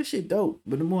like, nah, this shit dope.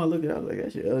 But the more I look at it, I was like,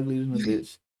 that shit ugly as a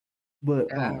bitch.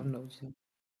 But about. I don't know you.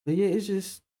 but yeah, it's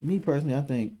just me personally, I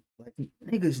think like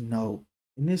niggas know.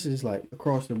 And this is like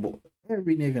across the board.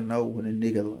 Every nigga know when a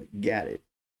nigga like got it.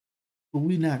 But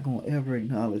we not gonna ever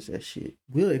acknowledge that shit.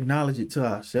 We'll acknowledge it to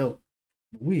ourselves.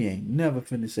 We ain't never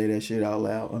finna say that shit out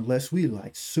loud unless we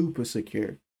like super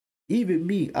secure. Even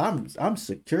me, I'm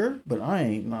secure, but I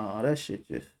ain't that shit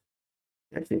You're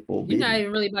not forbidden.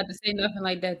 even really about to say nothing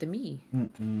like that to me. I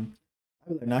be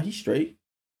like, nah, he's straight.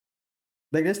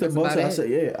 Like that's the That's most about I it.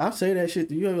 say. Yeah, I say that shit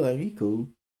to you. I be like, he cool.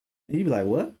 And you be like,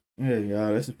 what?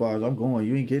 Yeah, that's as far as I'm going.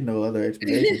 You ain't getting no other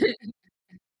explanation.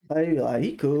 Like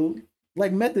he cool.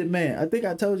 Like Method Man. I think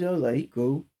I told you I was like, he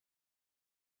cool.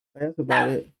 That's about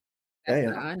it. That's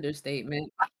an Damn.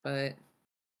 understatement, but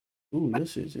Ooh,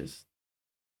 this shit just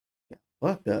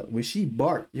fucked up. When she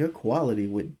barked, your quality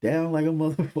went down like a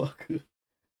motherfucker.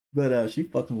 But she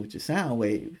fucking with your sound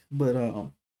waves. But I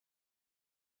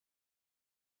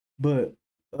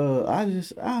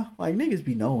like niggas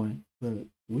be knowing, but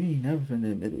we ain't never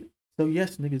finna admit it. So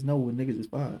yes, niggas know when niggas is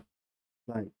fine.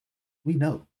 Like we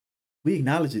know. We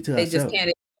acknowledge it to they just ourselves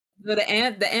can't. So the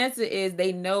answer is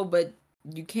they know, but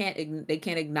they can't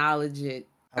acknowledge it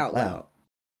out out loud. loud.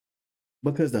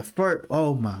 Because the first,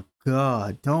 oh my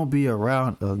God, don't be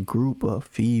around a group of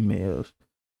females.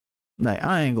 Like,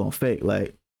 I ain't gonna fake.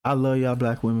 Like, I love y'all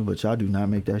black women, but y'all do not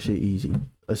make that shit easy.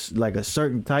 Like a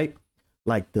certain type,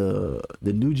 like the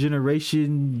new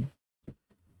generation,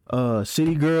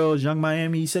 city girls, Young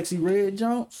Miami, Sexy Red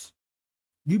Jones.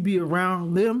 You be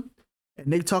around them,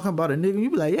 and they talking about a nigga. You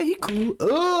be like, yeah, he cool.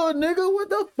 Oh, nigga, what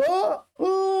the fuck?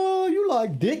 Oh, you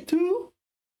like dick too?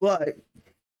 Like,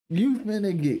 you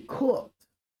finna get cooked.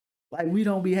 Like we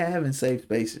don't be having safe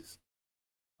spaces.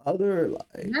 Other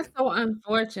That's like so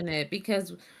unfortunate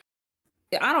because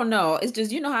I don't know. It's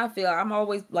just you know how I feel. I'm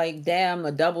always like, damn,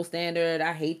 a double standard.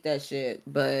 I hate that shit.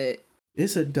 But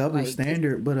it's a double like, just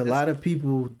standard, but a just lot of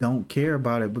people don't care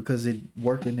about it because it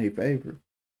worked in their favor.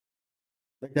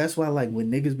 Like that's why like when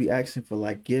niggas be asking for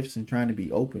like gifts and trying to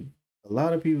be open, a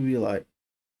lot of people be like,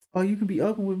 "Oh, you can be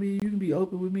open with me. You can be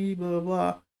open with me." Blah blah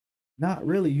blah. Not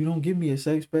really. You don't give me a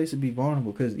safe space to be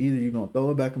vulnerable because either you're gonna throw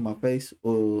it back in my face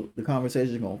or the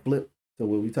conversation is gonna flip to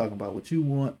where we talking about what you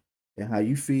want and how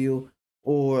you feel,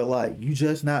 or like you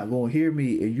just not gonna hear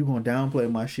me and you gonna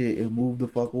downplay my shit and move the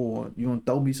fuck on. You gonna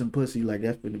throw me some pussy like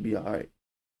that's gonna be alright.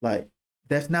 Like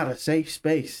that's not a safe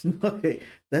space. Like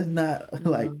that's not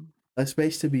like no. a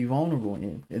space to be vulnerable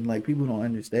in. And like people don't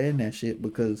understand that shit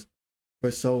because for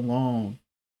so long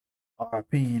our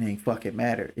opinion ain't fucking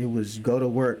matter. It was go to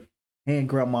work, hand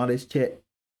grandma this check,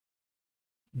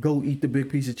 go eat the big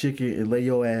piece of chicken and lay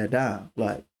your ass down.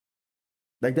 Like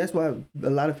that's why a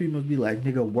lot of females be like,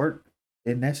 nigga, work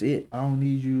and that's it. I don't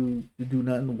need you to do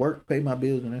nothing. Work, pay my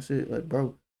bills, and that's it. Like,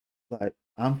 bro, like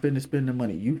I'm finna spend the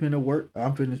money. You finna work.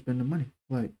 I'm finna spend the money.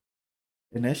 Like,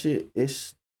 and that shit,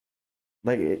 it's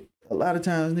like a lot of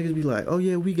times niggas be like, oh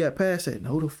yeah, we got past that.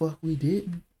 No, the fuck we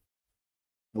didn't.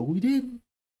 No, we didn't.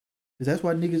 Cause that's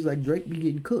why niggas like Drake be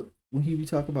getting cooked when he be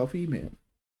talking about females.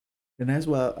 And that's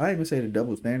why I even say the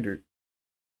double standard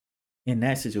in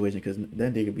that situation, because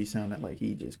that nigga be sounding like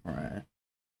he just crying.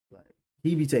 Like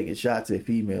he be taking shots at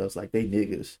females like they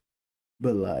niggas.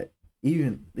 But like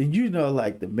even and you know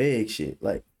like the Meg shit,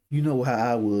 like you know how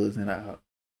I was and I'm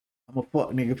a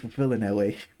fuck nigga for feeling that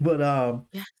way. But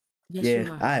Yeah. Yes, yeah,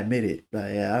 you are. I admit it.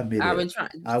 Like yeah, I admit I've it. been trying.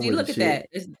 I See, wouldn't look at shit.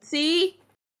 that. See,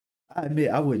 I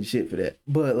admit I wouldn't shit for that.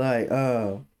 But like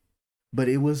but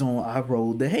it was on I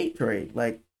rode the hate train.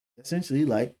 Like essentially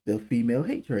like the female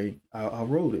hate train. I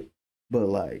rode it. But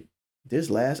like this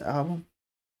last album,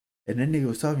 and that nigga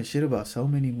was talking shit about so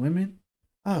many women.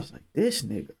 I was like, this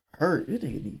nigga hurt. This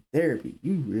nigga need therapy.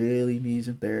 You really need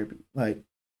some therapy. Like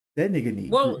that nigga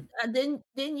need. well, didn't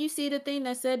you see the thing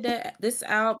that said that this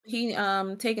album he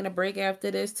taking a break after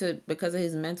this to because of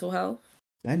his mental health?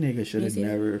 That nigga should You have see that?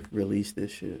 never released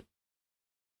this shit.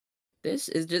 This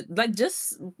is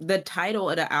just the title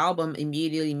of the album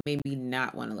immediately made me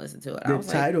not want to listen to it. I The was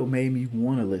like, title made me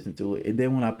want to listen to it, and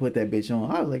then when I put that bitch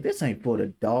on, I was like, this ain't for the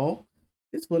dog.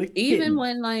 It's for the even kitten.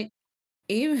 when like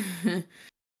even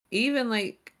even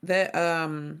like that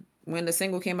when the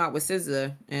single came out with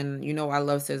SZA, and you know I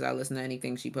love SZA, I listen to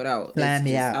anything she put out. Fly It's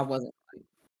me just out.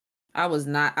 I was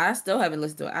not I still haven't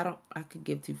listened to it. I could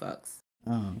give two fucks.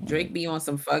 Oh, Drake be on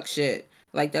some fuck shit.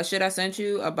 Like that shit I sent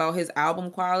you about his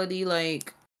album quality,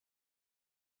 like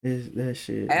that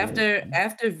shit.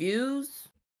 after Views,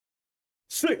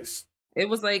 6. it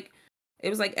was like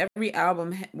every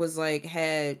album was like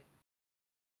had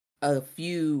a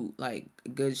few like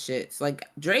good shits. Like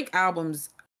Drake albums,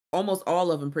 almost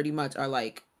all of them pretty much are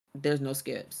like there's no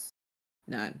skips,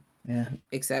 none, Yeah.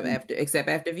 except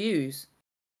after Views.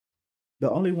 The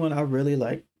only one I really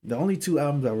like, the only 2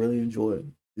 albums I really enjoy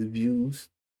is Views.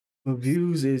 But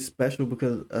Views is special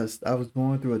because I was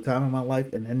going through a time in my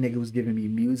life and that nigga was giving me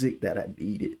music that I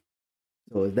needed.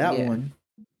 So it's that Yeah, one.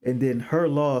 And then Her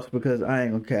Loss, because I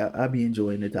ain't gonna cap. I be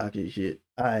enjoying the toxic shit.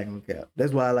 I ain't gonna cap.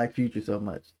 That's why I like Future so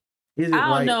much. Is it I don't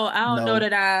right? know. No. I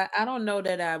don't know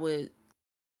that I would.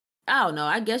 I don't know.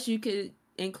 I guess you could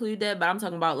include that, but I'm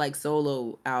talking about like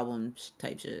solo album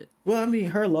type shit. Well, I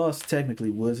mean, Her Loss technically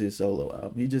was his solo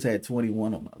album. He just had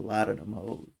 21 on a lot of them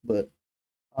hoes. But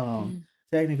Mm.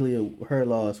 technically, Her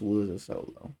Loss was a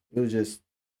solo. It was just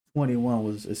 21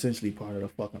 was essentially part of the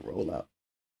fucking rollout.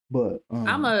 But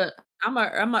I'm a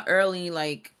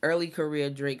early career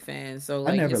Drake fan. So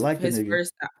I like never liked the nigga.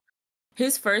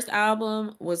 his first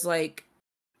album was like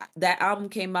that album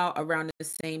came out around the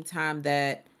same time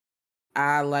that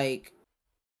I like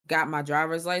got my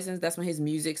driver's license. That's when his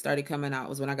music started coming out.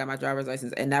 Was when I got my driver's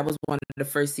license, and that was one of the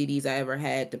first CDs I ever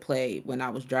had to play when I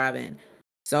was driving.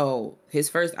 So his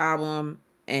first album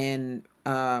and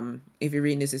if you're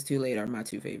reading this is too late are my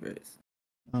two favorites.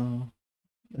 Uh,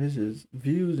 this is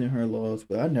Views and Her Loss,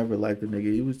 but I never liked the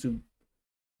nigga. He was too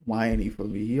whiny for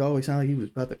me. He always sounded like he was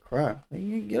about to cry. Like,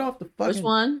 you get off the Which fucking.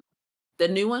 one? The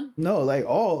new one? No, like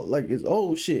all like it's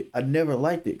old shit. I never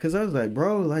liked it because I was like,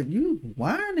 bro, like you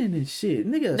whining and shit,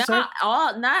 nigga.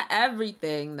 Not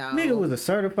everything Nigga though. was a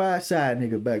certified side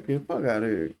nigga back then. Fuck out of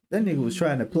here. That nigga was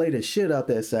trying to play the shit out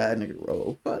that side nigga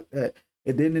role. Fuck that.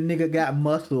 And then the nigga got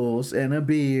muscles and a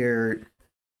beard.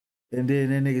 And then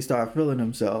that nigga start feeling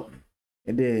himself.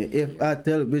 And then if I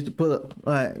tell a bitch to pull up,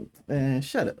 like, man,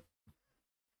 shut up.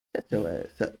 Shut your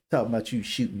ass up. Talking about you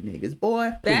shooting niggas,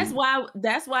 boy. That's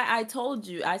Please. why I told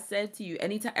you. I said to you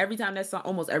every time that song,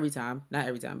 almost every time, not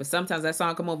every time, but sometimes that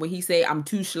song come on when he say I'm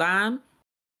too slime.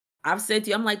 I've said to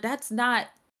you, I'm like, that's not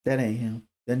That ain't him.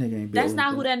 That nigga ain't built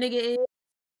like who that. that nigga is.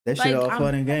 That shit Like all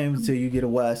fun and games until you get a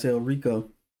YSL Rico.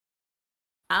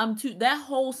 I'm too that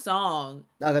whole song.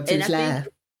 I got too And slime.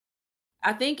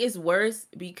 I think it's worse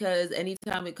because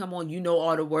anytime it come on, you know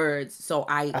all the words. So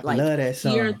I like love that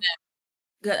hear song.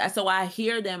 them. So I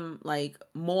hear them like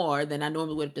more than I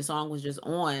normally would if the song was just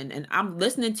on. And I'm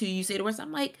listening to you say the words.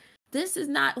 I'm like, this is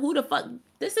not who the fuck.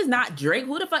 This is not Drake.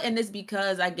 Who the fuck? And it's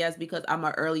because I guess because I'm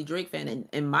an early Drake fan, and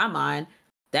in my mind,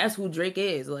 that's who Drake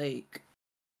is. Like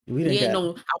We he didn't ain't got no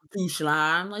I'm too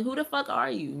slime. Like who the fuck are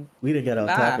you? we didn't get off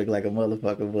Bye. topic like a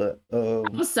motherfucker, but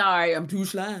I'm sorry, I'm too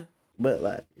slime. but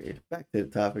like back to the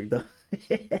topic though.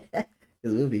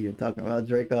 Cause we'll be here talking about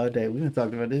Drake all day. We've been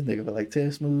talking about this nigga for like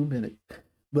 10 smooth minutes.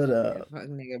 But fuck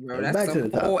nigga, bro. That's back to a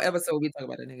the whole topic. episode we talk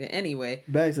about a nigga. Anyway,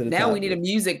 Back to the now we need a topic.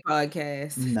 music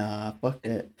podcast. Nah, fuck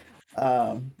that.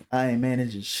 I ain't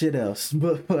managing shit else,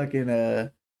 but fucking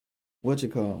what you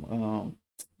call 'em?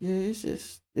 Yeah, it's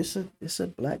just it's a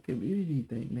black community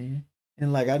thing, man.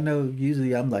 And like I know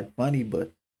usually I'm like funny,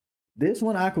 but this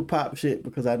one I could pop shit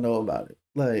because I know about it.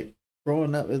 Like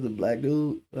growing up as a black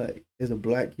dude, like as a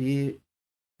black kid.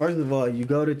 First of all, you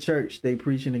go to church, they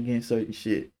preaching against certain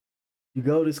shit. You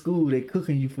go to school, they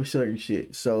cooking you for certain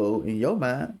shit. So in your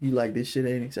mind, you like this shit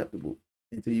ain't acceptable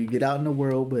until you get out in the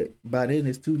world. But by then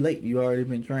it's too late. You already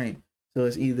been trained. So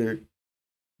it's either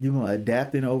you're gonna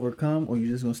adapt and overcome, or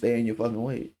you're just gonna stay in your fucking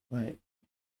way. Like,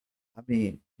 I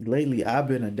mean, lately I've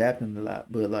been adapting a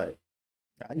lot, but like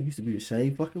I used to be the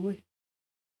same fucking way.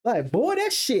 Like, boy,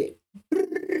 that shit.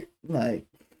 Like,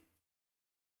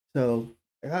 so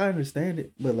I understand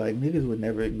it, but like niggas would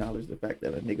never acknowledge the fact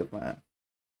that a nigga fine.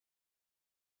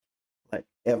 Like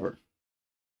ever.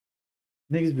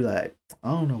 Niggas be like,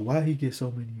 I don't know why he gets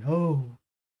so many hoes.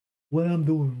 What I'm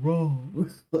doing wrong.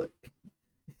 Look,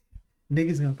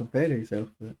 niggas gonna compare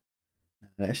themselves, but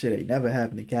that shit ain't never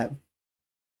happened to Cap.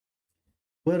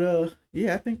 But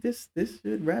yeah, I think this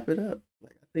should wrap it up.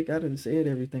 Like I think I done said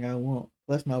everything I want.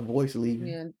 Plus my voice leaving.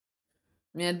 Yeah.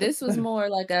 Yeah, this was more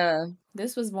like a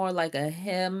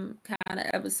him kind of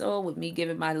episode with me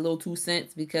giving my little 2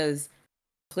 cents because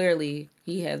clearly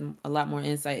he has a lot more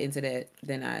insight into that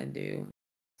than I do.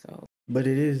 So, but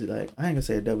it is like I ain't gonna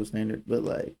say a double standard, but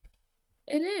like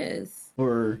it is.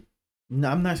 For no,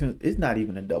 I'm not gonna. It's not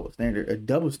even a double standard. A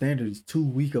double standard is too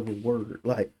weak of a word.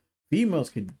 Like females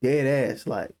can dead ass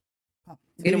like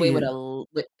get away with a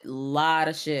lot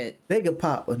of shit. They could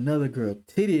pop another girl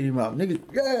titty in your mouth, niggas.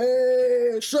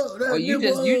 Yeah, so that. Or you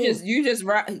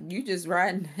just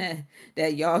riding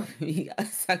that y'all be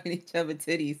sucking each other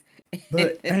titties.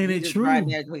 But ain't it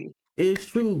true? It's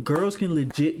true. Girls can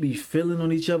legit be feeling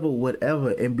on each other,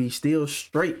 whatever, and be still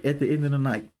straight at the end of the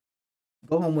night.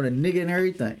 Go home with a nigga and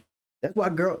everything. That's why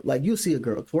like you see a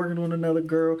girl twerking on another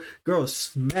girl,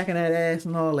 smacking that ass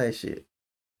and all that shit.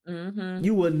 Mm-hmm.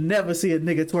 You will never see a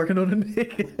nigga twerking on a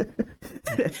nigga.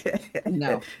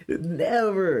 No,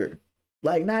 never.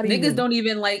 Like not niggas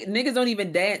even. Niggas don't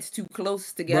even dance too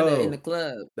close together in the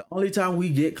club. The only time we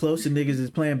get close to niggas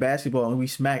is playing basketball and we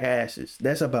smack asses.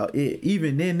 That's about it.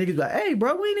 Even then, niggas like, hey,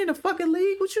 bro, we ain't in the fucking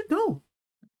league. What you doing?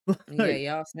 Yeah,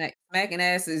 y'all smacking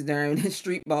asses during the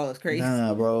street ball is crazy.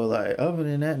 Nah, bro. Like, other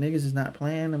than that, niggas is not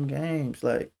playing them games.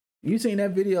 Like, you seen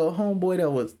that video of homeboy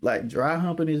that was like dry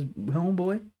humping his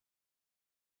homeboy?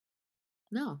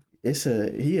 No. He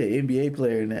an NBA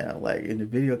player now. Like, in the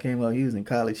video came out, he was in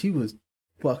college. He was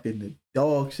fucking the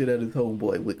dog shit out of his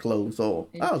homeboy with clothes on.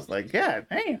 I was like, God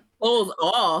damn. Clothes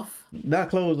off. Not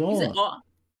clothes on. Said,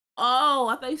 oh,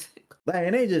 I thought you said. Like,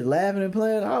 and they just laughing and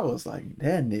playing. I was like,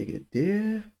 that nigga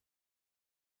different.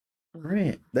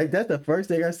 Like, that's the first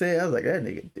thing I said. I was like, that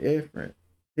nigga different.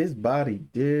 His body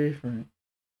different.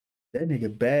 That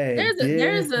nigga bad.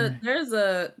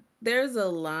 There's a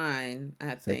line,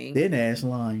 I think. Thin ass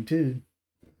line too.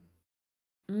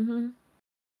 Mm-hmm.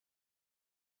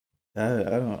 I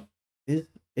don't.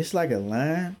 It's like a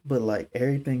line, but like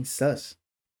everything's sus.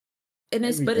 And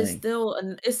it's still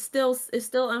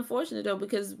unfortunate though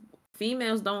because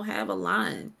females don't have a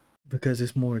line. Because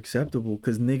it's more acceptable.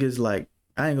 Because niggas like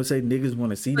I ain't gonna say niggas want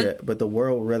to see that, but the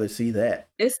world would rather see that.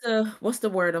 It's what's the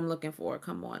word I'm looking for?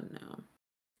 Come on now.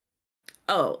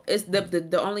 Oh, it's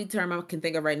the only term I can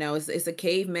think of right now is it's a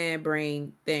caveman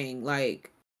brain thing like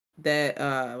that.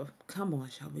 Come on,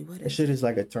 Shelby. What is that shit? Is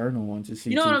like a turn on to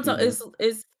see. You know what I'm talking?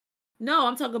 No,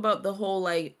 I'm talking about the whole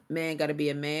like man got to be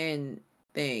a man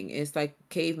thing. It's like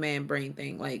caveman brain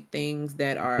thing, like things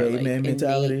that are caveman like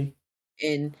mentality,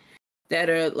 and that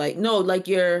are like no, like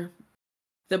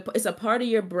it's a part of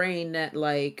your brain that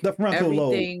like the frontal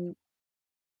lobe.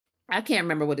 I can't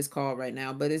remember what it's called right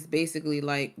now, but it's basically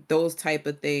like those type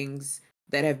of things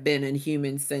that have been in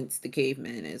humans since the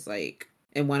caveman is like,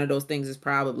 and one of those things is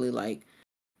probably like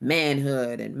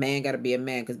manhood and man got to be a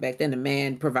man because back then the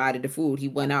man provided the food. He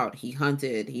went out, he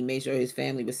hunted, he made sure his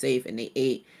family was safe and they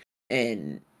ate,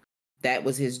 and that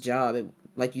was his job.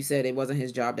 Like you said, it wasn't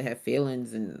his job to have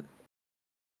feelings and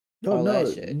all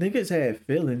that shit. Niggas had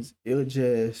feelings. It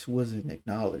just wasn't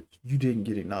acknowledged. You didn't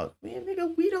get acknowledged. Man,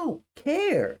 nigga, we don't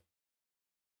care.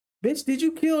 Bitch, did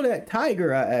you kill that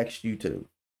tiger I asked you to?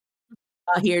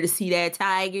 Y'all here to see that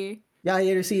tiger? Y'all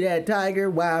here to see that tiger?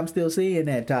 Why I'm still seeing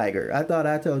that tiger? I thought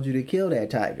I told you to kill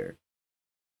that tiger.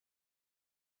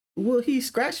 Well, he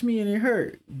scratched me and it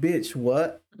hurt. Bitch,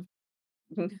 what?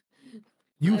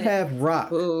 You have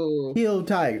rock. Kill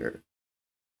tiger.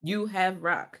 You have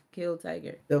Rock, kill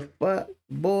Tiger. The fuck,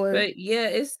 boy. But yeah,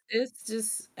 it's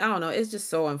just I don't know. It's just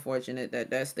so unfortunate that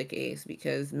that's the case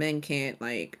because men can't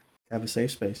like Have a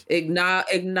safe space.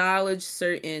 acknowledge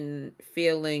certain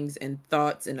feelings and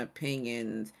thoughts and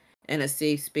opinions in a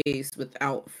safe space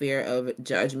without fear of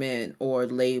judgment or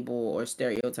label or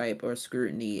stereotype or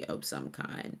scrutiny of some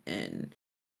kind. And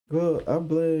Well, I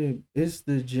blame it's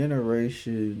the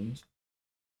generations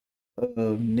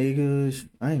of niggas.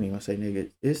 I ain't even gonna say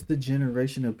niggas. It's the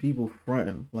generation of people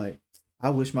fronting. Like, I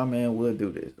wish my man would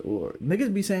do this. Or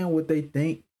niggas be saying what they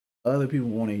think other people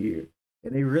want to hear.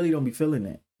 And they really don't be feeling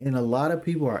that. And a lot of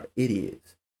people are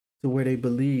idiots to where they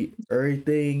believe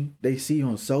everything they see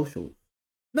on social.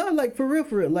 Not like for real,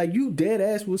 for real. Like you dead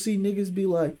ass will see niggas be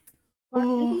like,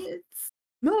 oh, idiots.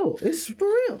 no, it's for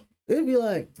real. It'd be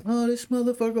like, oh, this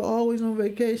motherfucker always on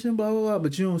vacation, blah blah blah.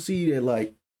 But you don't see that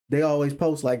like they always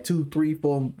post like 2, 3,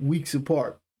 4 weeks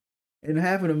apart, and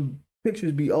half of them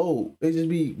pictures be old. They just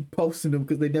be posting them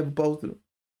because they never posted them.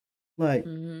 Like,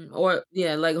 Or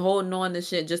yeah, like holding on to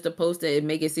shit just to post it and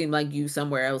make it seem like you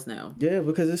somewhere else now. yeah,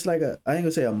 because it's like I ain't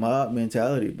gonna say a mob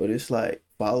mentality, but it's like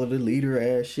follow the leader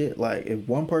ass shit. Like if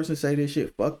one person say this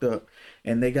shit fucked up,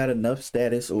 and they got enough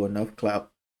status or enough clout,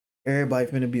 everybody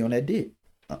finna be on that dick.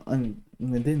 And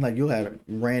then like you'll have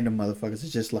random motherfuckers that's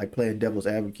just like playing devil's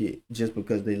advocate just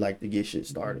because they like to get shit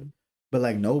started. But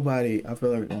like nobody, I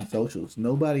feel like on socials,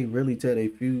 nobody really tell they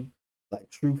few like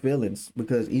true feelings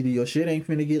because either your shit ain't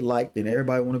finna get liked and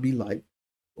everybody wanna be liked,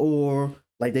 or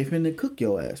like they finna cook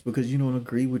your ass because you don't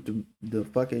agree with the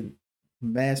fucking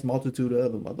mass multitude of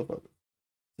other motherfuckers.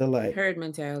 So like Herd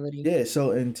mentality. yeah,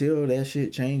 so until that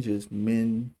shit changes,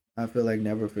 men I feel like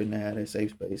never finna have that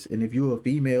safe space. And if you're a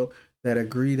female that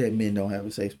agree that men don't have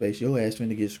a safe space, your ass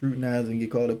finna get scrutinized and get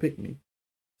called a pick me.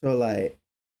 So like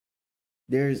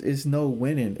it's no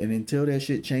winning. And until that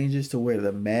shit changes to where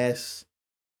the mass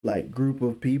like group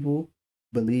of people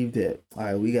believe that all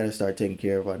right, we gotta start taking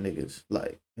care of our niggas.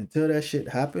 Like until that shit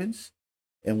happens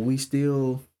and we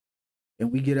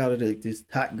get out of this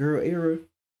hot girl era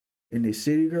in the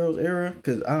city girls era,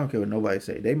 because I don't care what nobody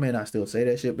say. They may not still say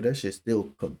that shit, but that shit still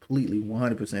completely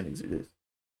 100% exists.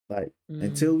 Like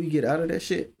until we get out of that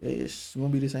shit, it's gonna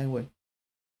be the same way.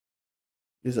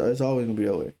 It's always gonna be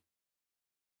that way.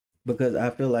 Because I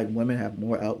feel like women have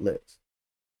more outlets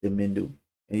than men do.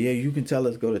 And yeah, you can tell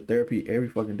us go to therapy every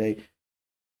fucking day.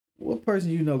 What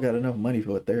person you know got enough money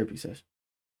for a therapy session?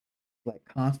 Like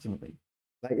constantly.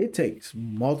 Like it takes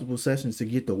multiple sessions to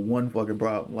get to one fucking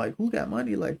problem. Like who got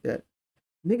money like that?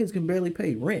 Niggas can barely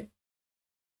pay rent.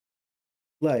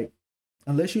 Like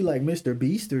unless you like Mr.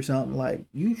 Beast or something, like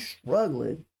you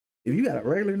struggling. If you got a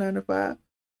regular 9 to 5,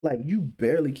 like you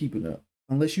barely keeping up.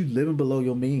 Unless you living below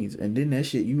your means, and then that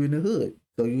shit you in the hood,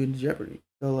 so you in jeopardy.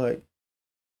 So like,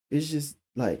 it's just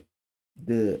like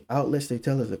the outlets they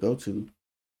tell us to go to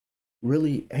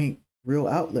really ain't real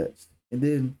outlets, and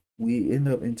then we end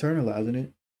up internalizing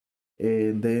it,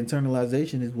 and the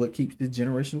internalization is what keeps the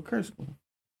generational curse going.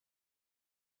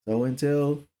 So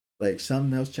until like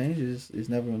something else changes, it's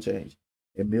never gonna change.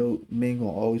 And men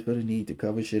gonna always feel the need to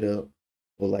cover shit up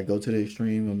or like go to the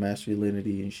extreme of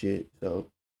masculinity and shit. So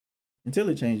until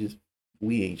it changes,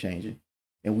 we ain't changing.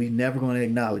 And we never gonna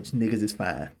acknowledge niggas is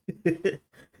fine.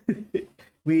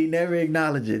 We ain't never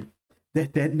acknowledging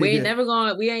that nigga. We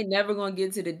ain't never gonna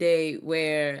get to the day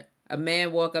where a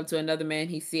man walk up to another man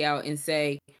he see out and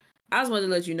say, I just wanted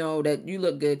to let you know that you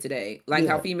look good today. Like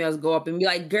how Yeah. females go up and be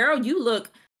like, girl, you look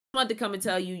I want to come and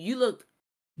tell you, you look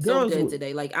so Girls good will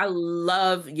today. Like I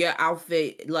love your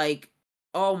outfit. Like,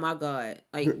 oh my God.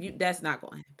 Like gir- you that's not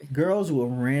gonna happen. girls will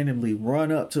randomly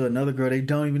run up to another girl they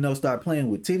don't even know, start playing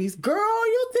with titties. Girl,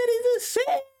 your titties is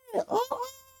shit. Oh,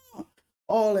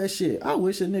 all that shit. I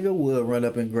wish a nigga would run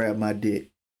up and grab my dick.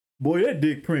 Boy, that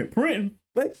dick printing.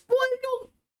 Like, boy, you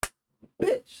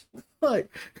bitch. Like,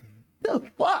 the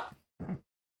fuck?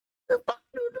 The fuck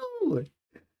you doing?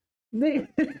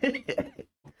 Nigga.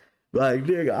 Like,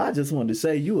 nigga, I just wanted to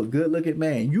say you a good looking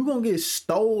man. You gonna get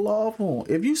stole off on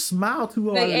if you smile too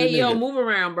hard Like, at a hey, yo, nigga. move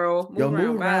around, bro. Yo,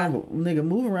 Move around. Bye. nigga,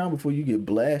 move around before you get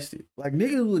blasted. Like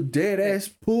niggas would dead ass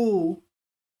pull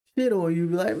shit on you.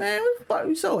 Be like, man, what the fuck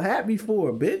you so happy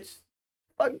for, bitch?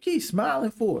 Fuck you keep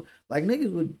smiling for? Like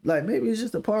niggas would like maybe it's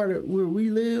just a part of where we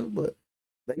live, but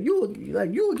like you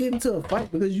would get into a fight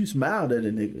because you smiled at a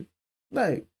nigga.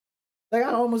 Like I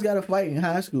almost got a fight in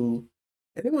high school,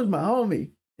 and it was my homie,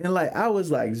 and like I was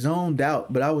like zoned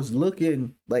out, but I was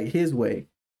looking like his way.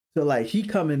 So like he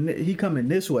coming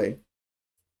this way,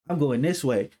 I'm going this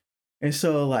way. And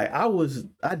so like I was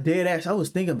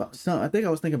thinking about something. I think I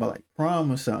was thinking about like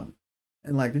prom or something.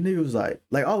 And like the nigga was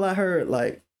like all I heard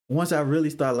like once I really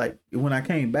started, like, when I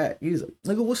came back, he's like,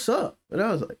 nigga, what's up? And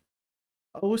I was like,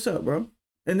 oh, what's up, bro?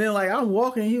 And then, like, I'm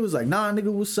walking, he was like, nah,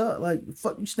 nigga, what's up? Like, the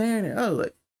fuck you staring at? I was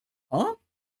like, huh?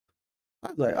 I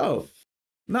was like, oh,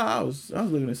 no, I was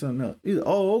looking at something else. He's like,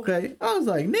 oh, okay. I was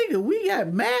like, nigga, we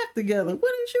got math together.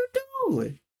 What is you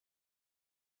doing?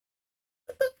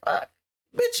 What the fuck?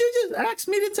 Bitch, you just asked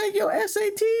me to take your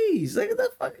SATs. Like, what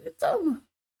the fuck are you talking about?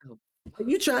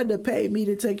 You tried to pay me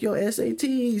to take your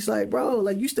SATs. Like, bro,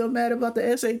 like, you still mad about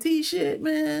the SAT shit,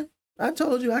 man? I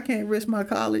told you I can't risk my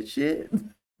college shit.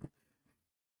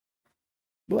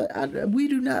 But we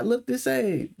do not look the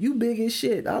same. You big as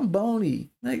shit. I'm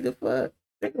bony. Like, the fuck?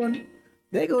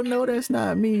 They gonna know that's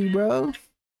not me, bro.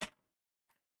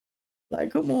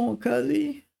 Like, come on,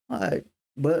 cuzzy. Like,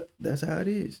 but that's how it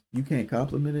is. You can't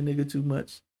compliment a nigga too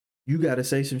much. You gotta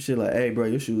say some shit like, hey, bro,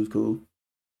 your shoes cool.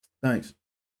 Thanks.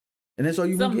 And that's all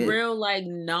you gonna Some get. real like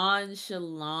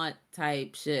nonchalant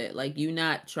type shit. Like you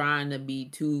not trying to be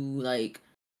too like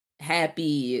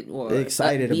happy or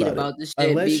Excited upbeat about it. about the shit.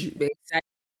 Unless Be you excited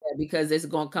because it's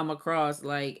gonna come across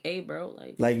like, hey, bro,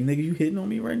 like, nigga, you hitting on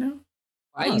me right now?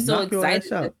 why I'll you so knock your ass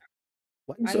excited? out.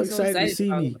 Why you Why so you so excited to excited see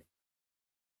about me? it?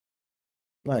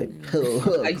 Like,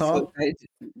 Why you so calm, excited?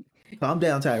 calm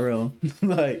down, Tyrone.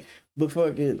 Like, but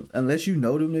fuck it. Unless you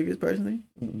know them niggas personally.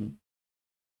 Mm-mm.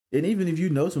 And even if you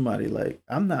know somebody, like,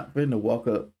 I'm not finna walk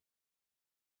up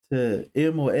to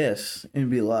M or S and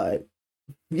be like,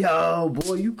 yo,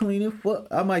 boy, you clean as fuck.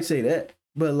 I might say that,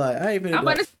 but like, I ain't finna I'm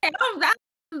be about like, to say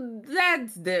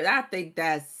I think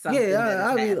that's something that yeah, is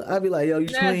I happening. be like, yo, you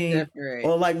That's clean. different.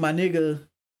 Or like my nigga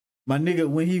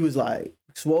when he was like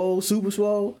swole, super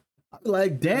swole, I be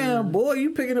like, damn, boy,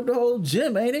 you picking up the whole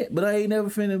gym, ain't it? But I ain't never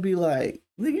finna be like,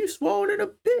 nigga, you swole in a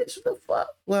bitch. What the fuck?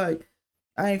 Like,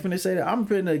 I ain't finna say that. I'm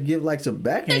finna give like some I think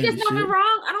backhanded it's nothing shit.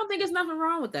 wrong. I don't think it's nothing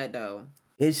wrong with that though.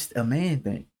 It's a man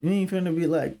thing. You ain't finna be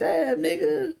like, damn,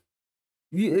 nigga.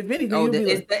 You, if anything, Oh, you'll be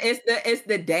like, it's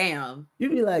the damn. you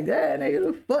be like, damn, nigga,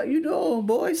 the fuck you doing,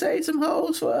 boy? Say some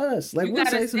hoes for us. Like, You we'll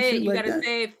gotta say some say it. shit You like gotta that.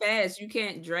 say it fast. You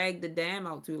can't drag the damn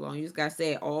out too long. You just gotta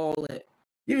say it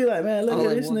You be like, man, look all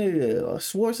at at this once. nigga,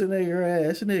 Schwarzenegger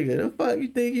ass nigga. The fuck you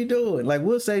think you doing? Like,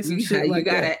 we'll say some shit You like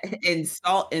that. gotta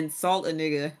insult a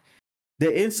nigga.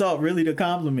 The insult really the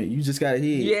compliment. You just gotta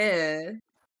hear it. Yeah.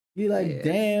 You like, Yeah.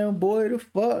 damn, boy, the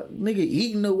fuck? Nigga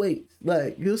eating the weights.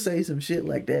 Like, you'll say some shit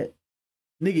like that.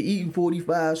 Nigga eating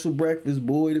 45s for breakfast,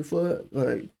 boy, the fuck?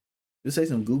 Like, you'll say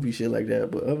some goofy shit like that.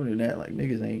 But other than that, like,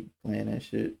 niggas ain't playing that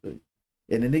shit. But,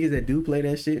 and the niggas that do play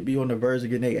that shit be on the verge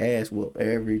of getting their ass whooped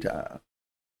every time.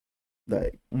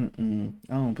 Like, I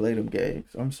don't play them games.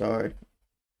 I'm sorry.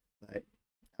 Like,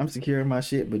 I'm secure in my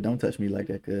shit, but don't touch me like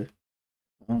that, cuz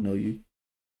I don't know you.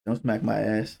 Don't smack my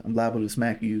ass. I'm liable to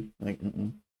smack you. Like, I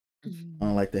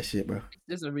don't like that shit, bro. It's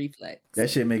just a reflex. That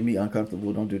shit make me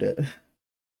uncomfortable. Don't do that.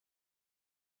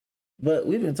 But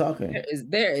we've been talking.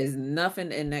 There is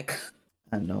nothing in that.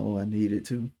 I know I need it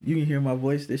too. You can hear my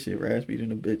voice. This shit raspy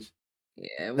than a bitch.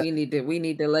 Yeah, we need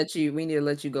to let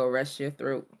you go rest your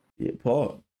throat. Yeah,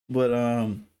 Paul. But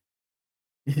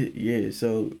yeah.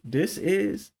 So this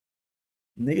is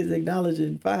niggas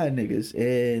acknowledging five niggas,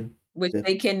 and Which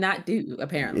they cannot do,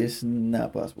 apparently. it's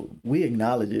not possible. We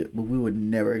acknowledge it, but we would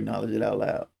never acknowledge it out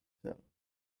loud. So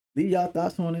leave y'all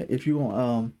thoughts on it. If you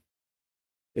want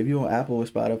if you on Apple or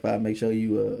Spotify, make sure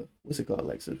you what's it called?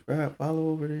 Like subscribe,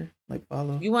 follow over there. Like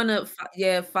follow. You wanna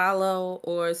follow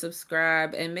or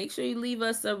subscribe and make sure you leave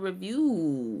us a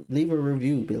review. Leave a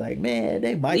review. Be like, man,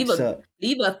 they might Leave a suck.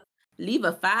 leave a leave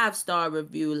a 5-star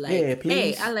review Yeah, like, hey, I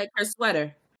please. like her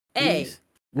sweater. Hey, Please.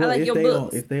 I Well, like your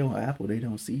books. if they on Apple, they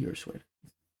don't see your sweater.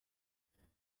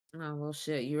 Oh well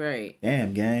shit, you're right.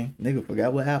 Damn, gang. Nigga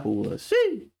forgot what Apple was.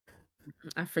 Shit.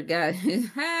 I forgot.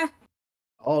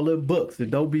 All them books. And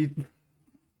don't be.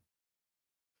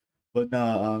 But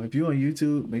nah, if you on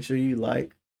YouTube, make sure you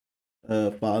like,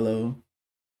 follow,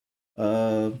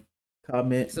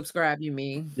 comment. Subscribe, you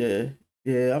mean. Yeah.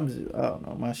 Yeah, I don't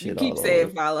know. My You shit keep all saying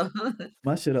over. follow.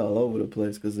 My shit all over the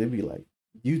place because they be like,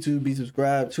 YouTube be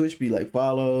subscribed, Twitch be like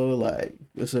follow, like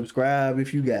subscribe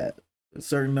if you got a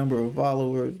certain number of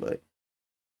followers. Like,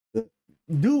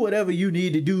 do whatever you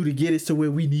need to do to get us to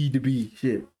where we need to be.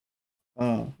 Shit.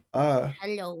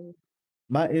 Hello.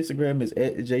 My Instagram is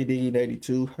at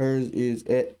JD82. Hers is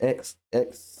at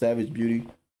XX Savage Beauty.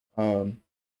 But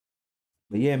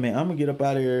yeah, man, I'm gonna get up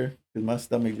out of here because my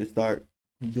stomach just start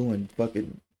doing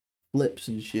fucking flips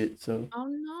and shit. So Oh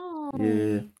no.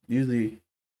 yeah, usually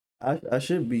I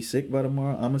should be sick by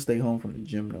tomorrow. I'm gonna stay home from the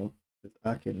gym though.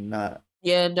 I cannot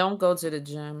Yeah, don't go to the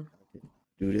gym.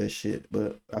 do that shit.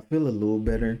 But I feel a little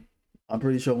better. I'm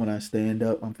pretty sure when I stand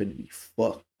up, I'm finna be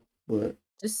fucked. But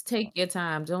Just take your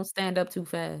time. Don't stand up too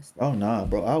fast. Oh nah,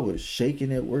 bro. I was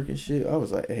shaking at work and shit. I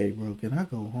was like, hey bro, can I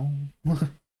go home?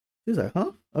 He was like,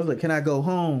 huh? I was like, can I go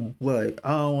home? Like,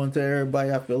 I don't want to tell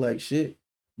everybody I feel like shit.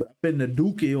 But I'm putting the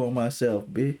dookie on myself,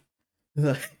 bitch.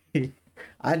 Like,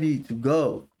 I need to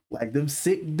go. Like them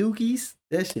sick dookies,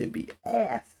 that shit be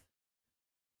ass.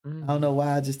 I don't know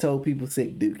why I just told people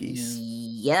sick dookies.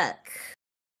 Yuck.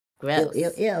 Ew, Gross.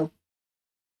 ew, ew.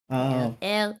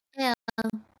 Ew.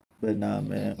 But nah,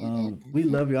 man. We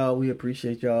love y'all. We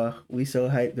appreciate y'all. We so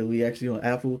hyped that we actually on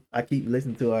Apple. I keep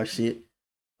listening to our shit.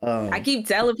 I keep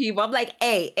telling people, I'm like,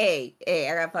 hey,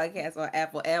 I got podcasts on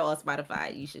Apple and on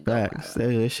Spotify. You should go Facts. follow.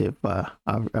 That shit fire.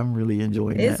 I'm really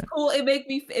enjoying It's that. cool. It make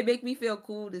me feel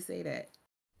cool to say that.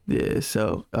 Yeah.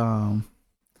 So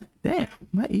damn,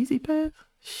 my easy pass.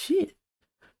 Shit.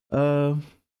 Um.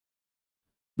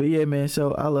 But yeah, man.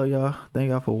 So I love y'all. Thank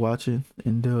y'all for watching,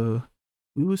 and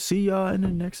we will see y'all in the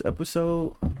next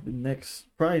episode.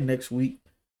 Probably next week.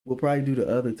 We'll probably do the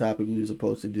other topic we were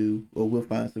supposed to do, or we'll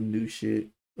find some new shit.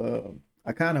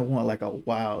 I kind of want like a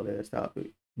wild ass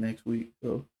topic next week.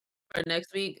 So For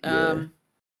next week, yeah,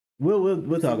 we'll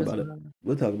see talk what's about it. going on.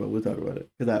 We'll talk about it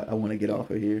because I want to get off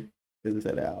of here because it's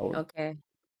at an hour. Okay.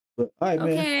 But all right, man.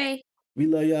 Okay. We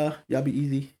love y'all. Y'all be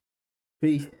easy.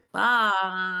 Peace.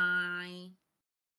 Bye.